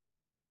pop.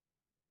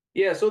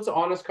 Yeah, so it's an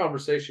honest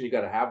conversation you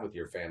got to have with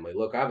your family.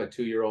 Look, I have a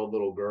 2-year-old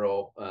little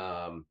girl.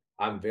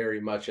 I'm very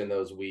much in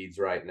those weeds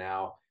right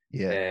now.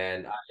 Yeah.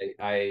 And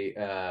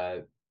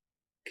I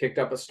kicked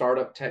up a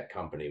startup tech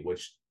company,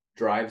 which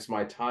drives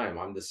my time.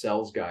 I'm the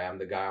sales guy. I'm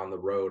the guy on the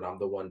road. I'm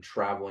the one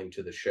traveling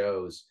to the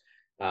shows.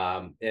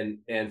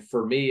 And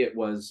for me, it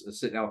was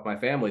sitting down with my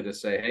family to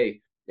say,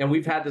 hey, and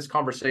we've had this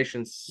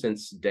conversation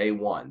since day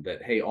one,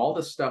 that, hey, all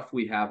the stuff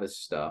we have is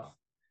stuff.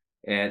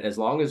 And as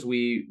long as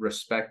we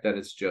respect that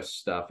it's just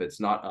stuff, it's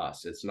not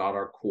us, it's not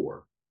our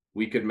core.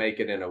 We could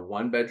make it in a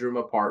 1-bedroom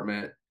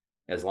apartment.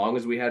 As long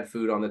as we had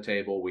food on the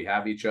table, we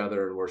have each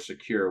other, and we're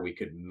secure, we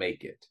could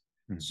make it.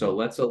 So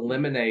let's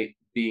eliminate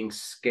being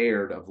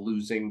scared of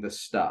losing the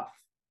stuff,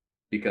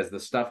 because the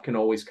stuff can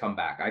always come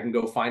back. I can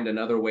go find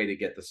another way to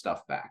get the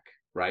stuff back,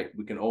 right?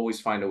 We can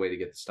always find a way to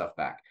get the stuff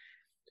back.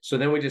 So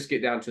then we just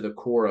get down to the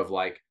core of,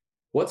 like,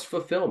 what's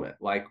fulfillment?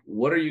 Like,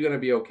 what are you going to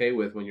be okay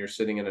with when you're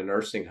sitting in a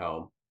nursing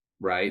home,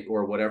 right?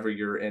 Or whatever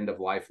your end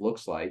of life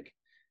looks like.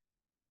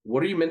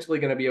 What are you mentally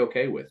going to be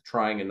okay with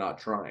trying and not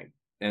trying?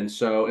 And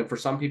for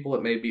some people,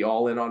 it may be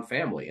all in on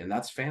family, and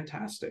that's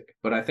fantastic.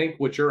 But I think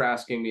what you're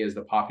asking me is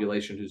the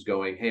population who's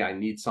going, hey, I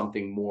need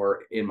something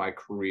more in my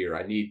career.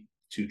 I need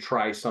to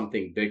try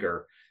something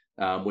bigger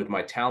with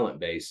my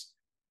talent base.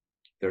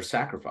 There's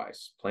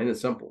sacrifice, plain and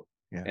simple.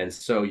 Yeah. And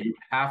so you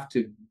have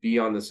to be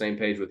on the same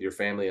page with your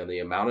family on the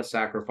amount of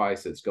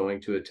sacrifice it's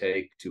going to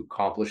take to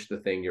accomplish the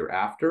thing you're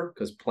after.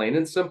 Because plain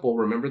and simple,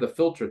 remember the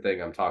filter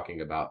thing I'm talking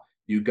about.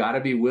 You got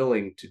to be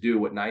willing to do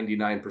what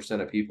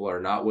 99% of people are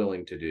not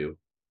willing to do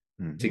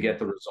to get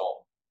the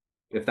result.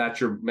 If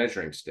that's your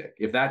measuring stick,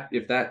 if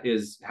that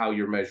is how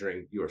you're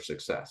measuring your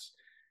success,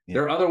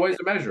 there are other ways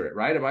to measure it,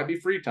 right? It might be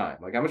free time.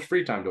 Like, how much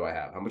free time do I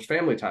have? How much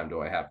family time do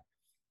I have?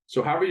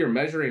 So however you're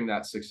measuring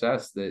that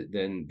success,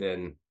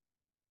 then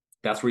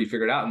that's where you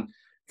figure it out. And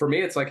for me,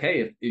 it's like,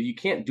 hey, if you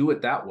can't do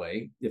it that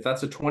way, if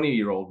that's a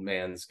 20-year-old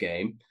man's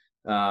game,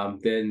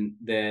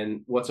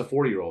 then what's a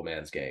 40-year-old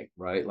man's game,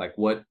 right? Like,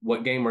 what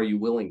game are you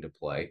willing to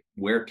play?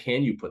 Where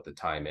can you put the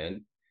time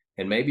in?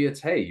 And maybe it's,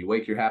 hey, you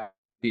wake your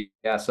happy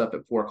ass up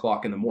at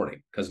 4:00 in the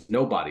morning because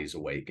nobody's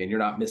awake and you're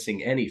not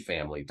missing any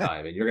family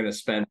time, and you're going to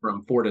spend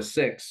from 4 to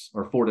 6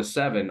 or 4 to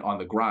 7 on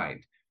the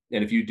grind.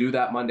 And if you do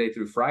that Monday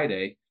through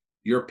Friday,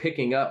 you're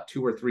picking up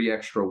 2 or 3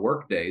 extra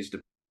work days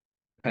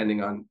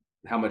depending on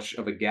how much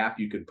of a gap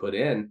you could put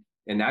in.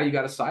 And now you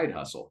got a side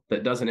hustle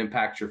that doesn't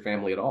impact your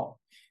family at all.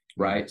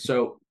 Right.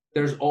 So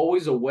there's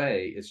always a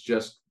way. It's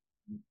just,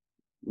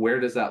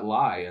 where does that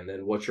lie? And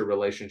then what's your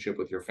relationship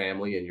with your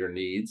family and your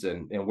needs?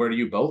 And where do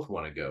you both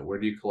want to go? Where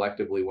do you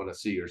collectively want to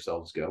see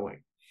yourselves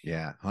going?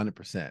 Yeah,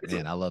 100%.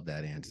 Man, I love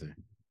that answer.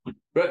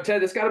 But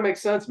Ted, it's got to make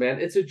sense, man.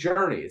 It's a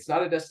journey. It's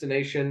not a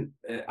destination.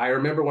 I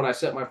remember when I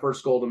set my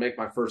first goal to make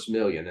my first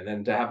million, and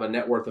then to have a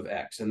net worth of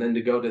X, and then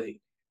to go to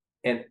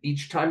and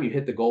each time you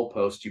hit the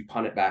goalpost, you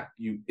punt it back.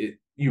 You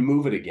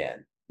move it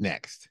again.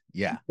 Next.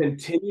 Yeah. You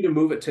continue to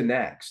move it to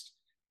next.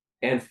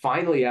 And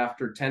finally,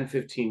 after 10,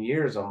 15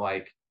 years, I'm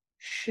like,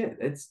 shit,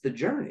 it's the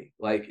journey.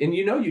 Like, and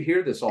you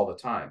hear this all the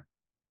time,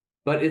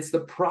 but it's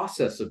the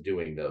process of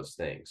doing those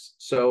things.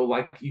 So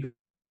like, you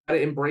got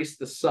to embrace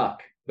the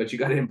suck, but you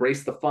got to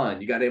embrace the fun.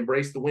 You got to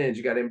embrace the wins.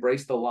 You got to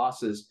embrace the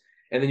losses.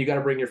 And then you got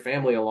to bring your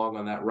family along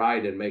on that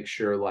ride and make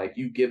sure like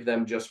you give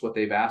them just what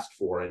they've asked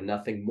for and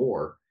nothing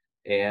more.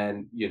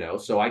 And,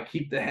 so I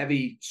keep the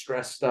heavy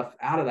stress stuff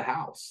out of the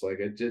house. Like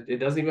it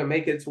doesn't even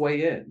make its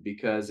way in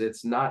because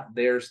it's not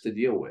theirs to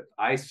deal with.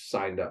 I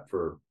signed up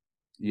for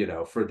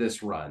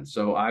this run.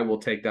 So I will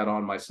take that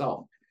on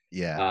myself.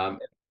 Yeah.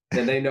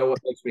 And they know what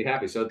makes me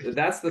happy. So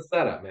that's the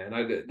setup,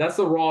 man. That's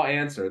the raw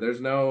answer.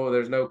 There's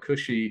no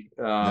cushy,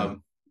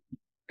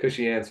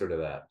 cushy answer to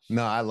that.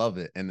 No, I love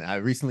it. And I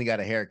recently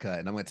got a haircut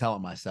and I'm going to tell it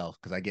myself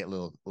because I get a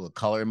little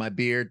color in my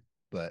beard,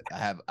 but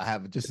I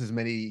have just as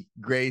many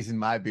grays in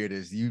my beard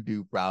as you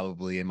do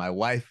probably. And my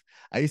wife,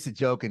 I used to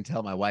joke and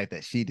tell my wife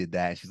that she did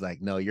that. She's like,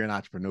 no, you're an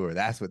entrepreneur.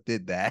 That's what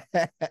did that.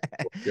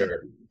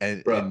 Sure.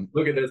 and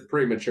look at this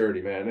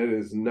prematurity, man. It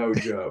is no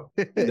joke.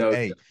 No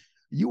hey, joke.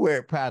 You wear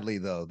it proudly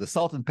though. The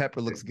salt and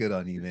pepper looks good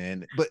on you,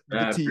 man. But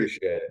I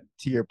appreciate it.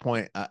 To your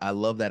point, I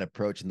love that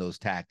approach and those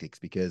tactics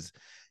because,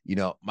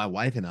 my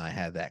wife and I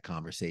have that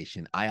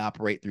conversation. I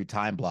operate through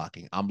time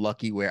blocking. I'm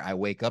lucky where I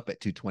wake up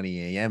at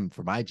 2:20 a.m.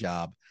 for my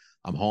job.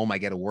 I'm home. I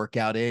get a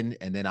workout in,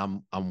 and then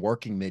I'm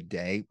working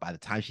midday. By the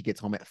time she gets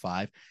home at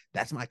 5,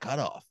 that's my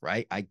cutoff,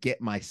 right? I get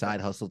my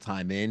side hustle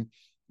time in.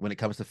 When it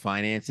comes to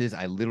finances,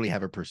 I literally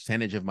have a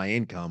percentage of my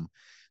income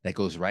that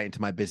goes right into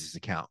my business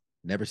account.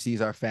 Never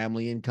sees our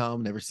family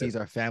income, never sees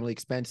our family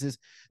expenses.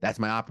 That's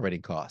my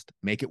operating cost.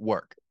 Make it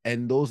work.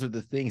 And those are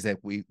the things that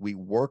we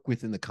work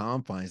within the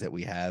confines that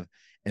we have,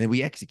 and then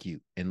we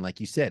execute. And like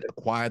you said,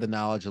 acquire the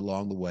knowledge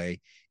along the way,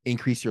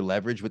 increase your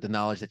leverage with the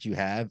knowledge that you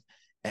have,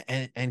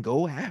 and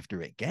go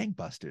after it.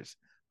 Gangbusters.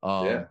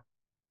 I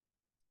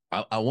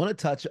want to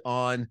touch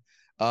on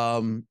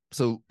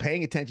so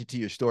paying attention to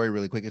your story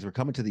really quick as we're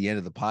coming to the end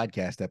of the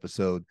podcast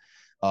episode.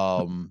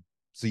 So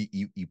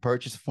you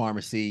purchase a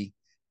pharmacy.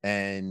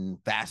 And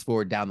fast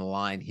forward down the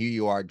line, here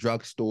you are,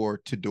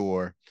 drugstore to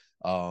door,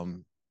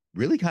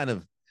 really kind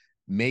of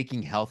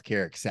making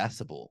healthcare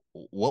accessible.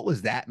 What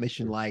was that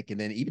mission like? And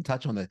then even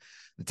touch on the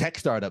tech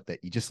startup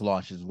that you just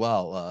launched as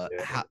well.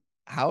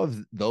 How have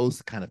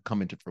those kind of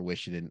come into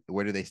fruition and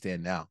where do they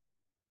stand now?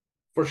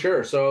 For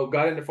sure. So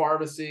got into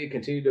pharmacy,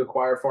 continued to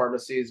acquire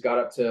pharmacies, got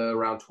up to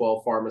around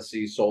 12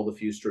 pharmacies, sold a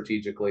few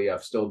strategically.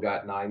 I've still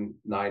got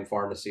nine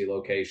pharmacy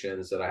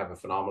locations that I have a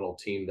phenomenal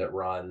team that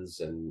runs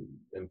and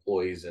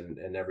employees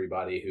and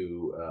everybody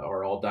who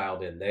are all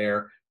dialed in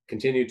there.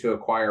 Continue to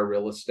acquire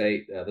real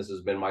estate. This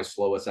has been my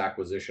slowest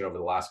acquisition over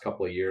the last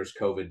couple of years.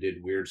 COVID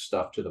did weird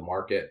stuff to the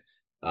market.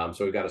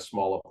 So we've got a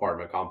small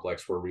apartment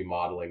complex we're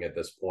remodeling at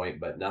this point,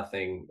 but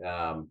nothing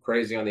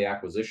crazy on the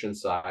acquisition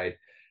side.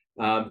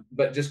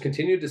 But just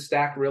continue to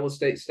stack real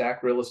estate.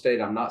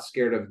 I'm not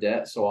scared of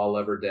debt, so I'll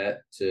lever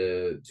debt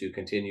to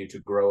continue to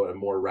grow at a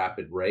more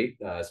rapid rate,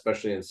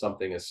 especially in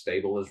something as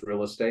stable as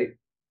real estate.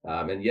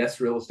 And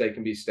yes, real estate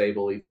can be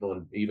stable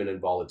even in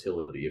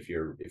volatility if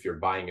you're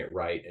buying it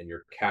right and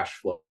you're cash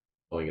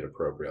flowing it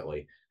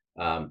appropriately.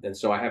 And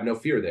so I have no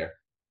fear there.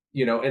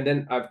 And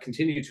then I've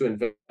continued to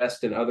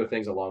invest in other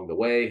things along the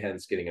way,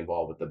 hence getting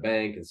involved with the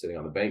bank and sitting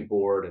on the bank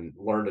board and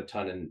learned a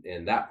ton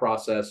in that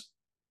process.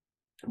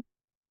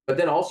 But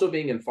then also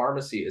being in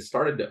pharmacy, it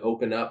started to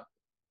open up.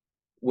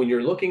 When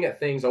you're looking at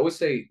things, I always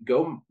say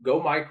go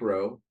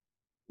micro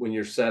when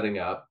you're setting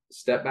up,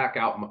 step back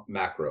out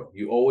macro.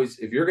 You always,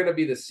 if you're going to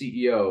be the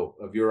CEO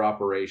of your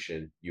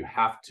operation, you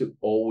have to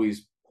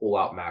always pull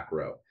out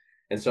macro.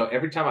 And so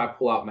every time I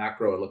pull out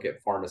macro and look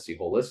at pharmacy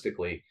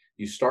holistically,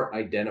 you start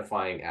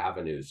identifying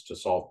avenues to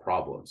solve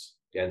problems.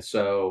 And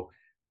so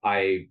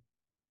I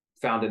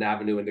found an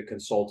avenue into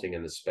consulting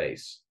in the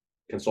space,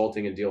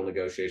 consulting and deal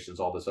negotiations,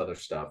 all this other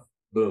stuff.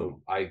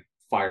 Boom, I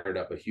fired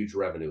up a huge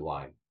revenue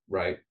line,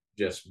 right?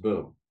 Just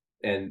boom.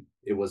 And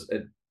it was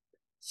a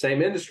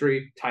same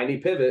industry, tiny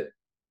pivot,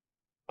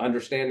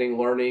 understanding,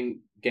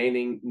 learning,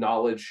 gaining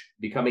knowledge,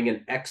 becoming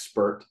an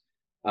expert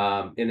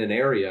in an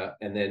area,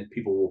 and then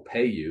people will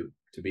pay you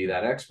to be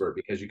that expert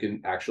because you can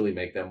actually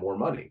make them more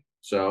money.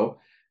 So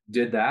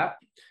did that.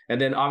 And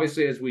then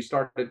obviously as we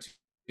started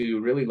to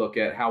really look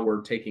at how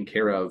we're taking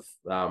care of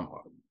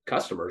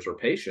customers or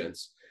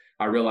patients,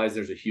 I realized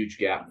there's a huge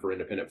gap for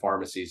independent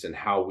pharmacies and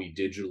how we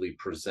digitally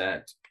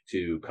present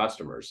to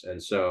customers.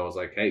 And so I was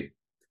like, hey,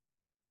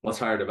 let's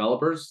hire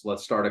developers.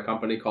 Let's start a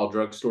company called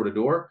Drugstore to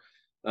Door.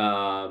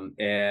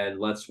 And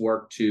let's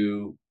work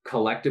to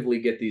collectively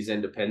get these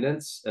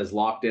independents as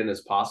locked in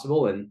as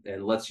possible. And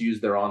let's use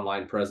their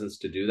online presence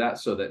to do that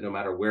so that no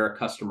matter where a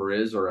customer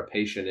is or a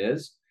patient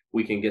is,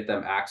 we can get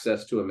them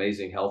access to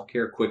amazing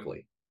healthcare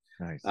quickly.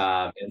 Nice.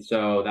 And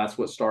so that's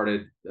what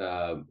started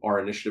our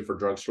initiative for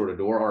Drugstore to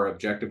Door. Our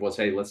objective was,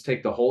 hey, let's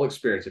take the whole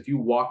experience. If you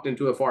walked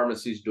into a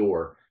pharmacy's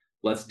door,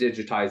 let's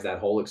digitize that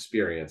whole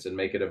experience and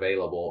make it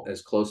available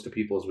as close to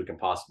people as we can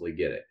possibly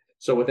get it.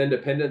 So with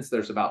independents,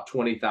 there's about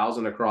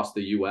 20,000 across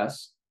the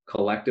US.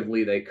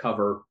 Collectively, they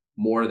cover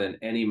more than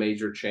any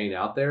major chain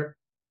out there.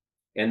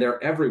 And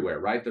they're everywhere,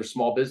 right? They're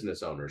small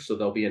business owners. So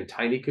they'll be in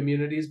tiny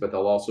communities, but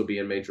they'll also be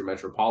in major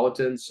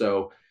metropolitans.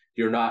 So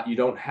you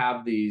don't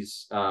have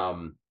these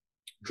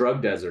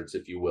drug deserts,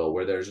 if you will,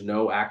 where there's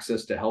no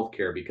access to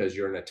healthcare because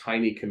you're in a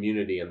tiny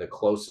community and the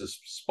closest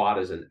spot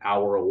is an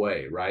hour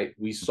away, right?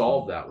 We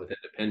solve that with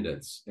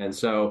independence. And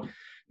so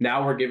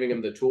now we're giving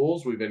them the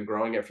tools. We've been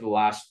growing it for the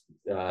last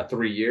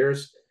 3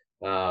 years,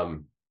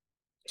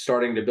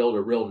 starting to build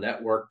a real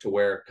network to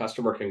where a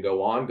customer can go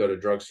to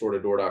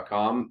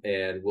drugstoreToDoor.com,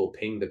 and we'll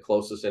ping the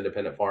closest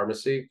independent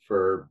pharmacy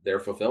for their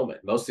fulfillment.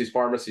 Most of these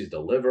pharmacies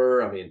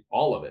deliver,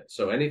 all of it.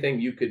 So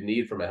anything you could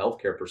need from a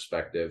healthcare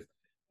perspective,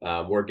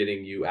 we're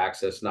getting you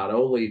access not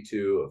only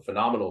to a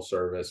phenomenal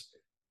service,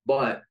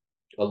 but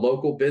a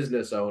local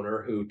business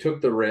owner who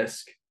took the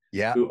risk,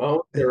 who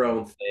owns their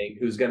own thing,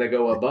 who's going to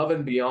go above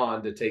and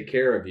beyond to take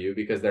care of you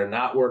because they're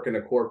not working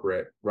a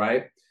corporate,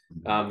 right?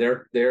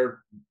 They're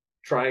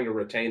trying to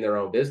retain their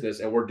own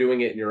business, and we're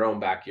doing it in your own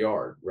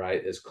backyard,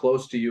 right? As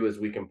close to you as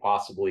we can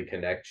possibly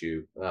connect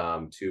you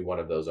to one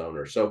of those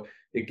owners. So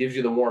it gives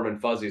you the warm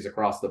and fuzzies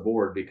across the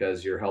board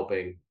because you're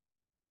helping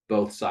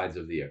both sides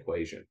of the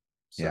equation.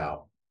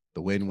 So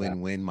the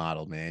win-win-win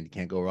model, man. You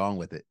can't go wrong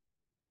with it.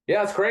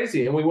 Yeah, it's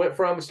crazy. And we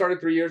started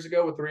 3 years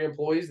ago with 3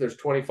 employees. There's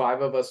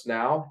 25 of us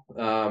now.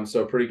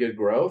 So pretty good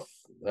growth.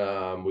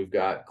 We've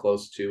got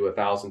close to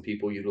 1,000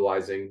 people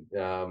utilizing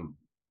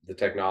the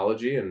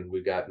technology, and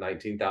we've got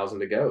 19,000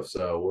 to go.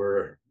 So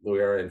we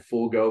are in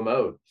full go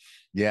mode.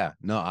 Yeah,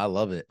 no, I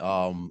love it.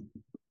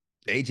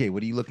 AJ,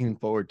 what are you looking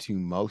forward to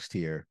most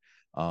here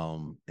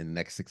in the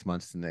next 6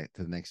 months to the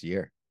next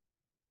year?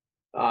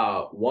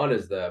 One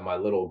is my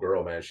little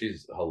girl, man.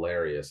 She's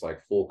hilarious,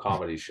 like full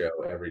comedy show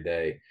every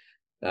day.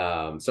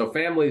 So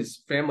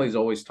family's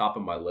always top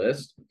of my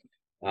list.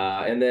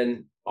 And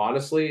then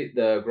honestly,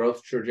 the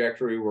growth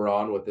trajectory we're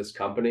on with this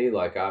company,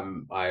 like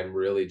I'm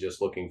really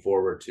just looking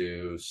forward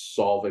to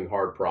solving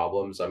hard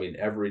problems.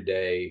 Every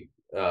day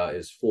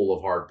is full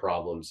of hard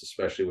problems,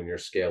 especially when you're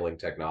scaling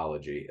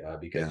technology,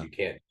 because you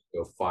can't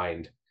go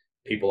find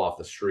people off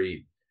the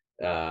street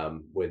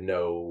with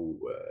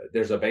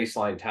there's a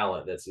baseline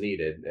talent that's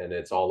needed, and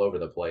it's all over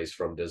the place,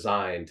 from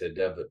design to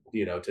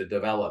to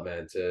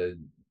development to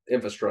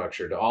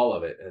infrastructure to all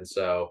of it. And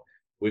so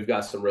we've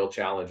got some real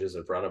challenges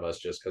in front of us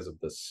just because of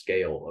the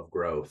scale of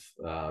growth.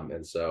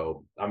 And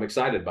so I'm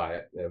excited by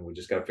it, and we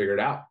just got to figure it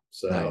out.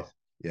 So nice.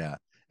 Yeah.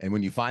 And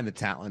when you find the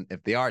talent,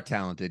 if they are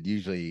talented,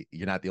 usually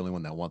you're not the only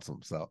one that wants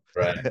them. So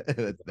right.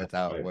 That's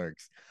how it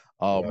works.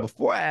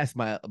 Before I ask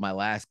my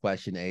last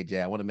question,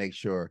 AJ, I want to make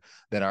sure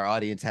that our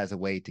audience has a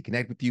way to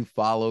connect with you,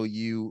 follow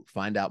you,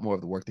 find out more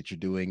of the work that you're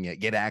doing,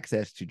 get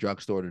access to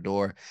Drugstore to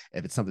Door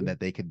if it's something that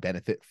they could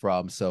benefit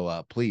from.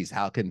 So please,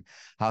 how can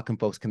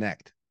folks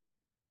connect?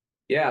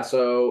 Yeah,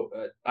 so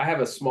I have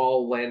a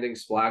small landing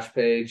splash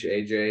page,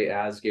 AJ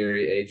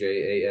Asgari,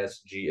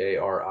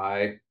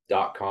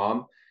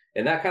 AJASGARI.com.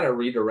 And that kind of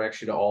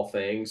redirects you to all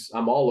things.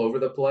 I'm all over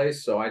the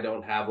place. So I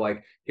don't have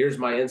like, here's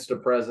my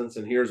Insta presence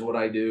and here's what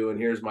I do, and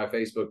here's my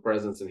Facebook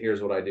presence and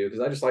here's what I do,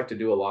 because I just like to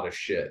do a lot of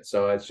shit.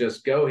 So it's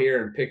just go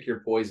here and pick your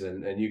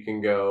poison, and you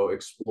can go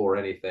explore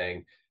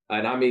anything.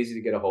 And I'm easy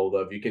to get a hold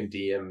of. You can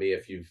DM me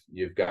if you've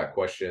got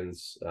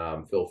questions.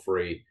 Feel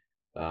free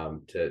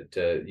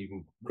you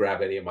can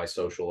grab any of my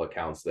social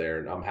accounts there,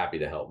 and I'm happy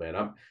to help, man.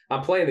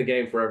 I'm playing the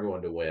game for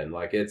everyone to win.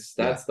 Like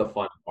that's the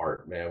fun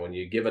part, man. When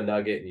you give a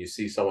nugget and you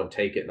see someone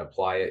take it and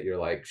apply it, you're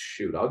like,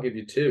 shoot, I'll give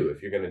you 2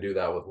 if you're going to do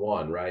that with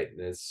 1, right?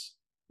 And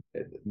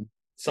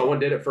someone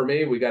did it for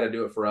me, we got to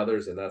do it for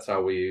others, and that's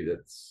how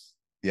it's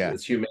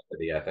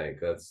humanity. I think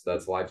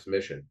that's life's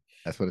mission.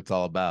 That's what it's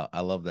all about. I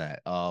love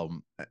that.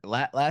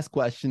 Last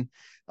question,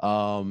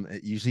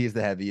 it usually is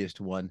the heaviest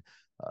one.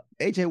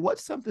 AJ,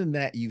 what's something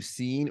that you've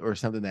seen or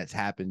something that's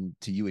happened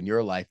to you in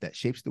your life that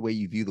shapes the way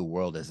you view the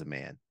world as a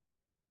man?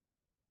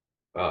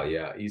 Oh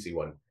yeah, easy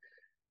one.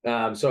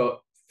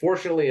 So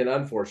fortunately and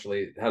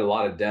unfortunately, had a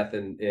lot of death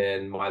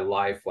in my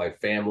life, like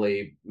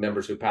family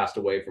members who passed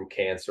away from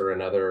cancer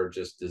and other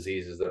just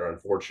diseases that are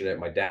unfortunate.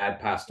 My dad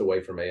passed away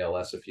from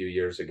ALS a few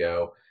years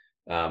ago.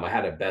 I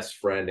had a best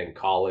friend in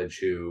college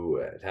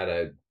who had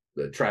a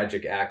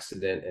tragic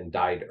accident and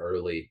died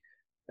early.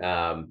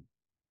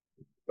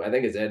 I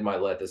think it's Ed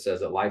Milet that says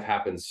that life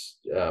happens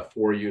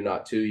for you,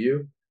 not to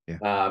you.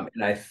 Yeah.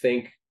 And I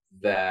think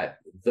that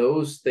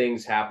those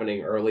things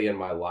happening early in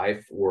my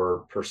life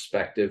were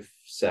perspective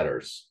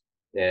setters.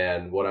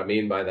 And what I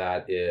mean by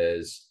that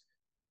is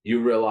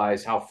you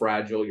realize how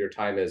fragile your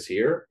time is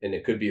here, and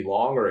it could be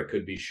long or it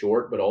could be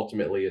short, but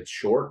ultimately it's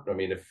short. I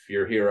mean, if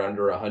you're here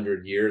under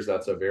 100 years,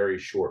 that's a very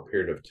short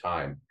period of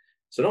time.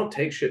 So don't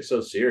take shit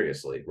so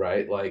seriously,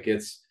 right? Like,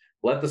 it's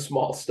let the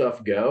small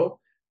stuff go.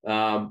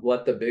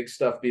 Let the big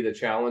stuff be the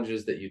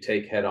challenges that you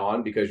take head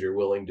on because you're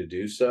willing to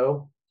do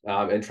so.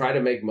 And try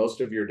to make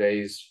most of your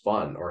days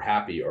fun or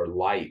happy or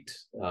light,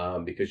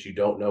 because you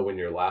don't know when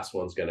your last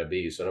one's going to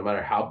be. So no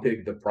matter how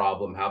big the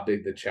problem, how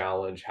big the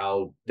challenge,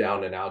 how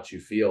down and out you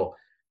feel,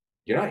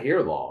 you're not here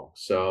long.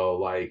 So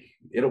like,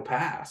 it'll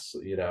pass,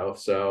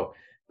 So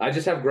I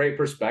just have great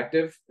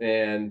perspective,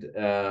 and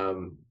I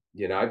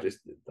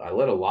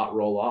let a lot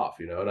roll off,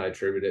 and I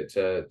attribute it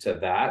to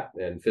that.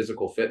 And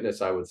physical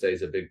fitness, I would say,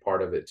 is a big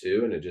part of it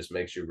too. And it just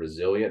makes you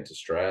resilient to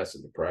stress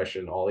and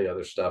depression, all the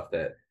other stuff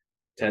that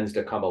tends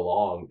to come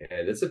along.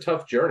 And it's a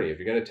tough journey. If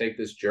you're going to take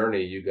this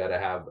journey, you got to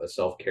have a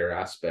self-care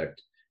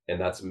aspect, and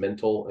that's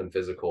mental and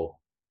physical,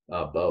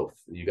 both.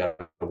 You got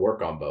to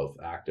work on both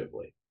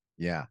actively.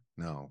 Yeah,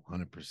 no,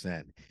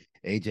 100%.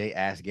 AJ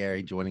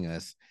Asgari joining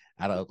us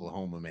out of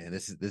Oklahoma, man.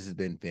 This has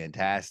been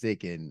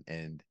fantastic,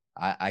 and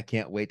I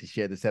can't wait to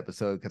share this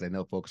episode because I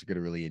know folks are going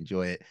to really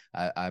enjoy it.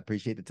 I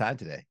appreciate the time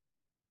today.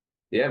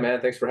 Yeah,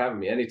 man. Thanks for having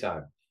me.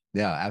 Anytime.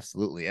 Yeah,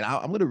 absolutely. And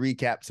I'm going to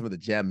recap some of the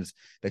gems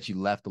that you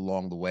left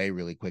along the way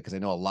really quick, because I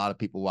know a lot of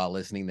people while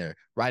listening, they're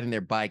riding their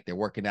bike, they're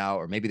working out,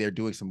 or maybe they're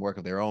doing some work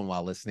of their own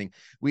while listening.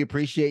 We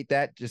appreciate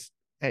that. Just,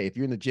 hey, if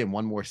you're in the gym,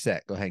 one more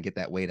set, go ahead and get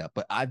that weight up.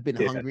 But I've been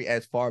hungry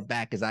as far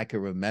back as I can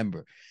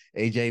remember.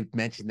 AJ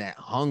mentioned that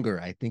hunger.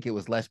 I think it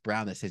was Les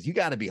Brown that says, you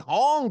got to be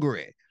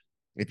hungry.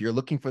 If you're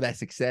looking for that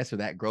success or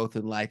that growth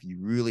in life, you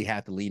really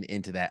have to lean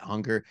into that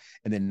hunger.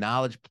 And then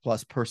knowledge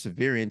plus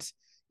perseverance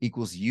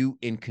equals you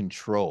in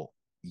control.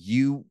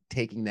 You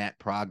taking that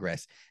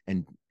progress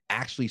and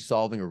actually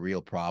solving a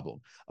real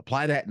problem.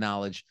 Apply that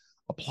knowledge,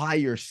 apply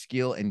your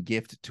skill and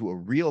gift to a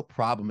real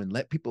problem, and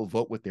let people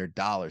vote with their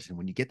dollars. And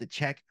when you get the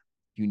check,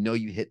 you know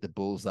you hit the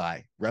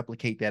bullseye.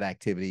 Replicate that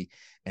activity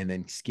and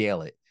then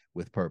scale it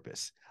with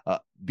purpose.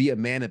 Be a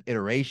man of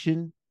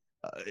iteration.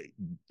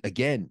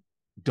 Again,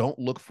 don't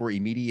look for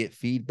immediate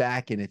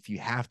feedback. And if you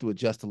have to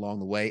adjust along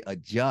the way,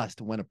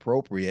 adjust when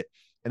appropriate.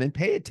 And then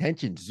pay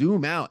attention,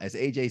 zoom out. As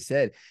AJ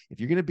said, if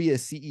you're going to be a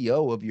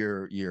CEO of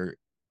your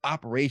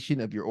operation,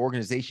 of your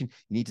organization,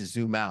 you need to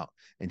zoom out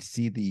and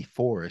see the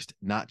forest,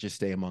 not just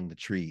stay among the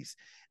trees.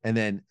 And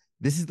then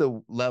this is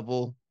the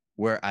level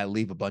where I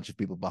leave a bunch of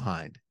people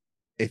behind.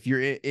 If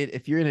you're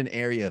in an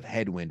area of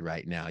headwind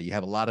right now, you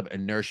have a lot of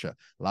inertia,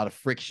 a lot of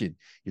friction,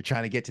 you're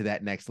trying to get to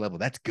that next level.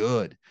 That's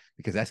good,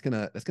 because that's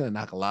gonna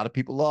knock a lot of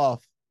people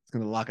off. It's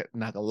gonna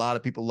knock a lot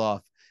of people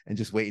off. And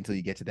just wait until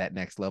you get to that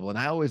next level. And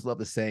I always love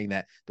the saying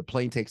that the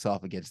plane takes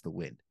off against the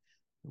wind.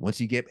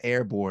 Once you get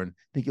airborne,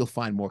 I think you'll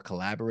find more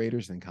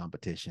collaborators than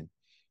competition.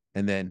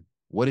 And then,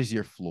 what is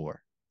your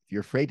floor? If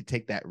you're afraid to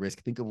take that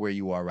risk, think of where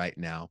you are right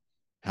now,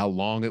 how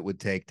long it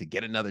would take to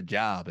get another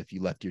job if you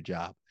left your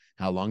job,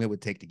 how long it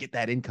would take to get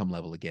that income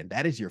level again.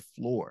 That is your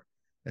floor.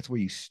 That's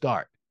where you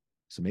start.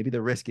 So maybe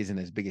the risk isn't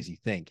as big as you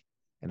think.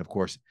 And of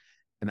course,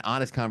 an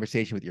honest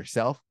conversation with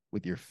yourself,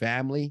 with your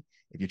family.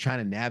 If you're trying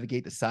to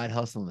navigate the side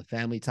hustle and the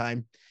family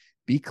time,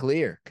 be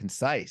clear,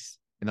 concise.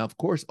 And of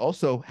course,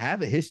 also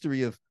have a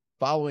history of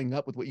following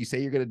up with what you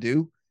say you're going to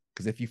do.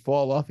 Because if you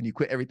fall off and you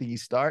quit everything you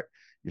start,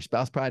 your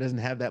spouse probably doesn't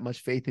have that much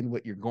faith in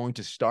what you're going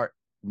to start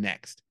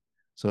next.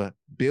 So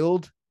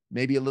build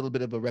maybe a little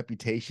bit of a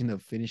reputation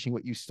of finishing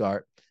what you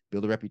start,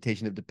 build a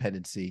reputation of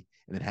dependency,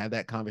 and then have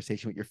that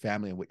conversation with your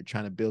family and what you're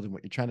trying to build and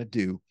what you're trying to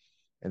do,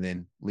 and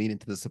then lean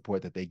into the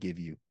support that they give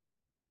you.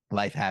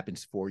 Life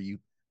happens for you,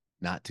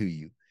 not to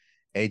you.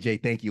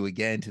 AJ, thank you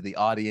again. To the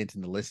audience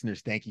and the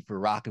listeners, thank you for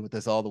rocking with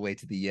us all the way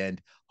to the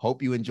end.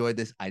 Hope you enjoyed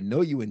this. I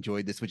know you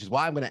enjoyed this, which is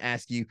why I'm going to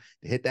ask you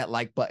to hit that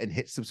like button,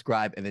 hit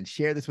subscribe, and then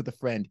share this with a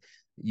friend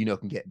you know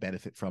can get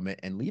benefit from it,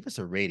 and leave us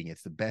a rating.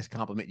 It's the best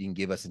compliment you can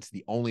give us. It's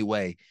the only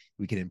way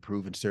we can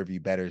improve and serve you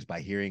better, is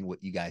by hearing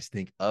what you guys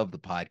think of the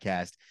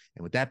podcast.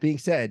 And with that being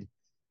said,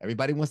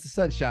 everybody wants the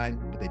sunshine,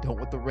 but they don't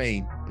want the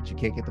rain. But you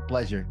can't get the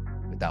pleasure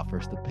without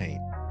first the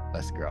pain.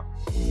 Let's go.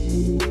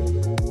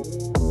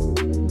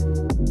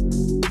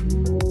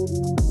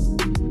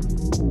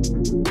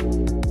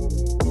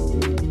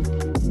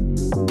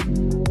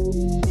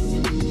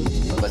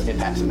 Let's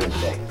impact some men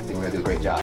today. I think we're going to do a great job.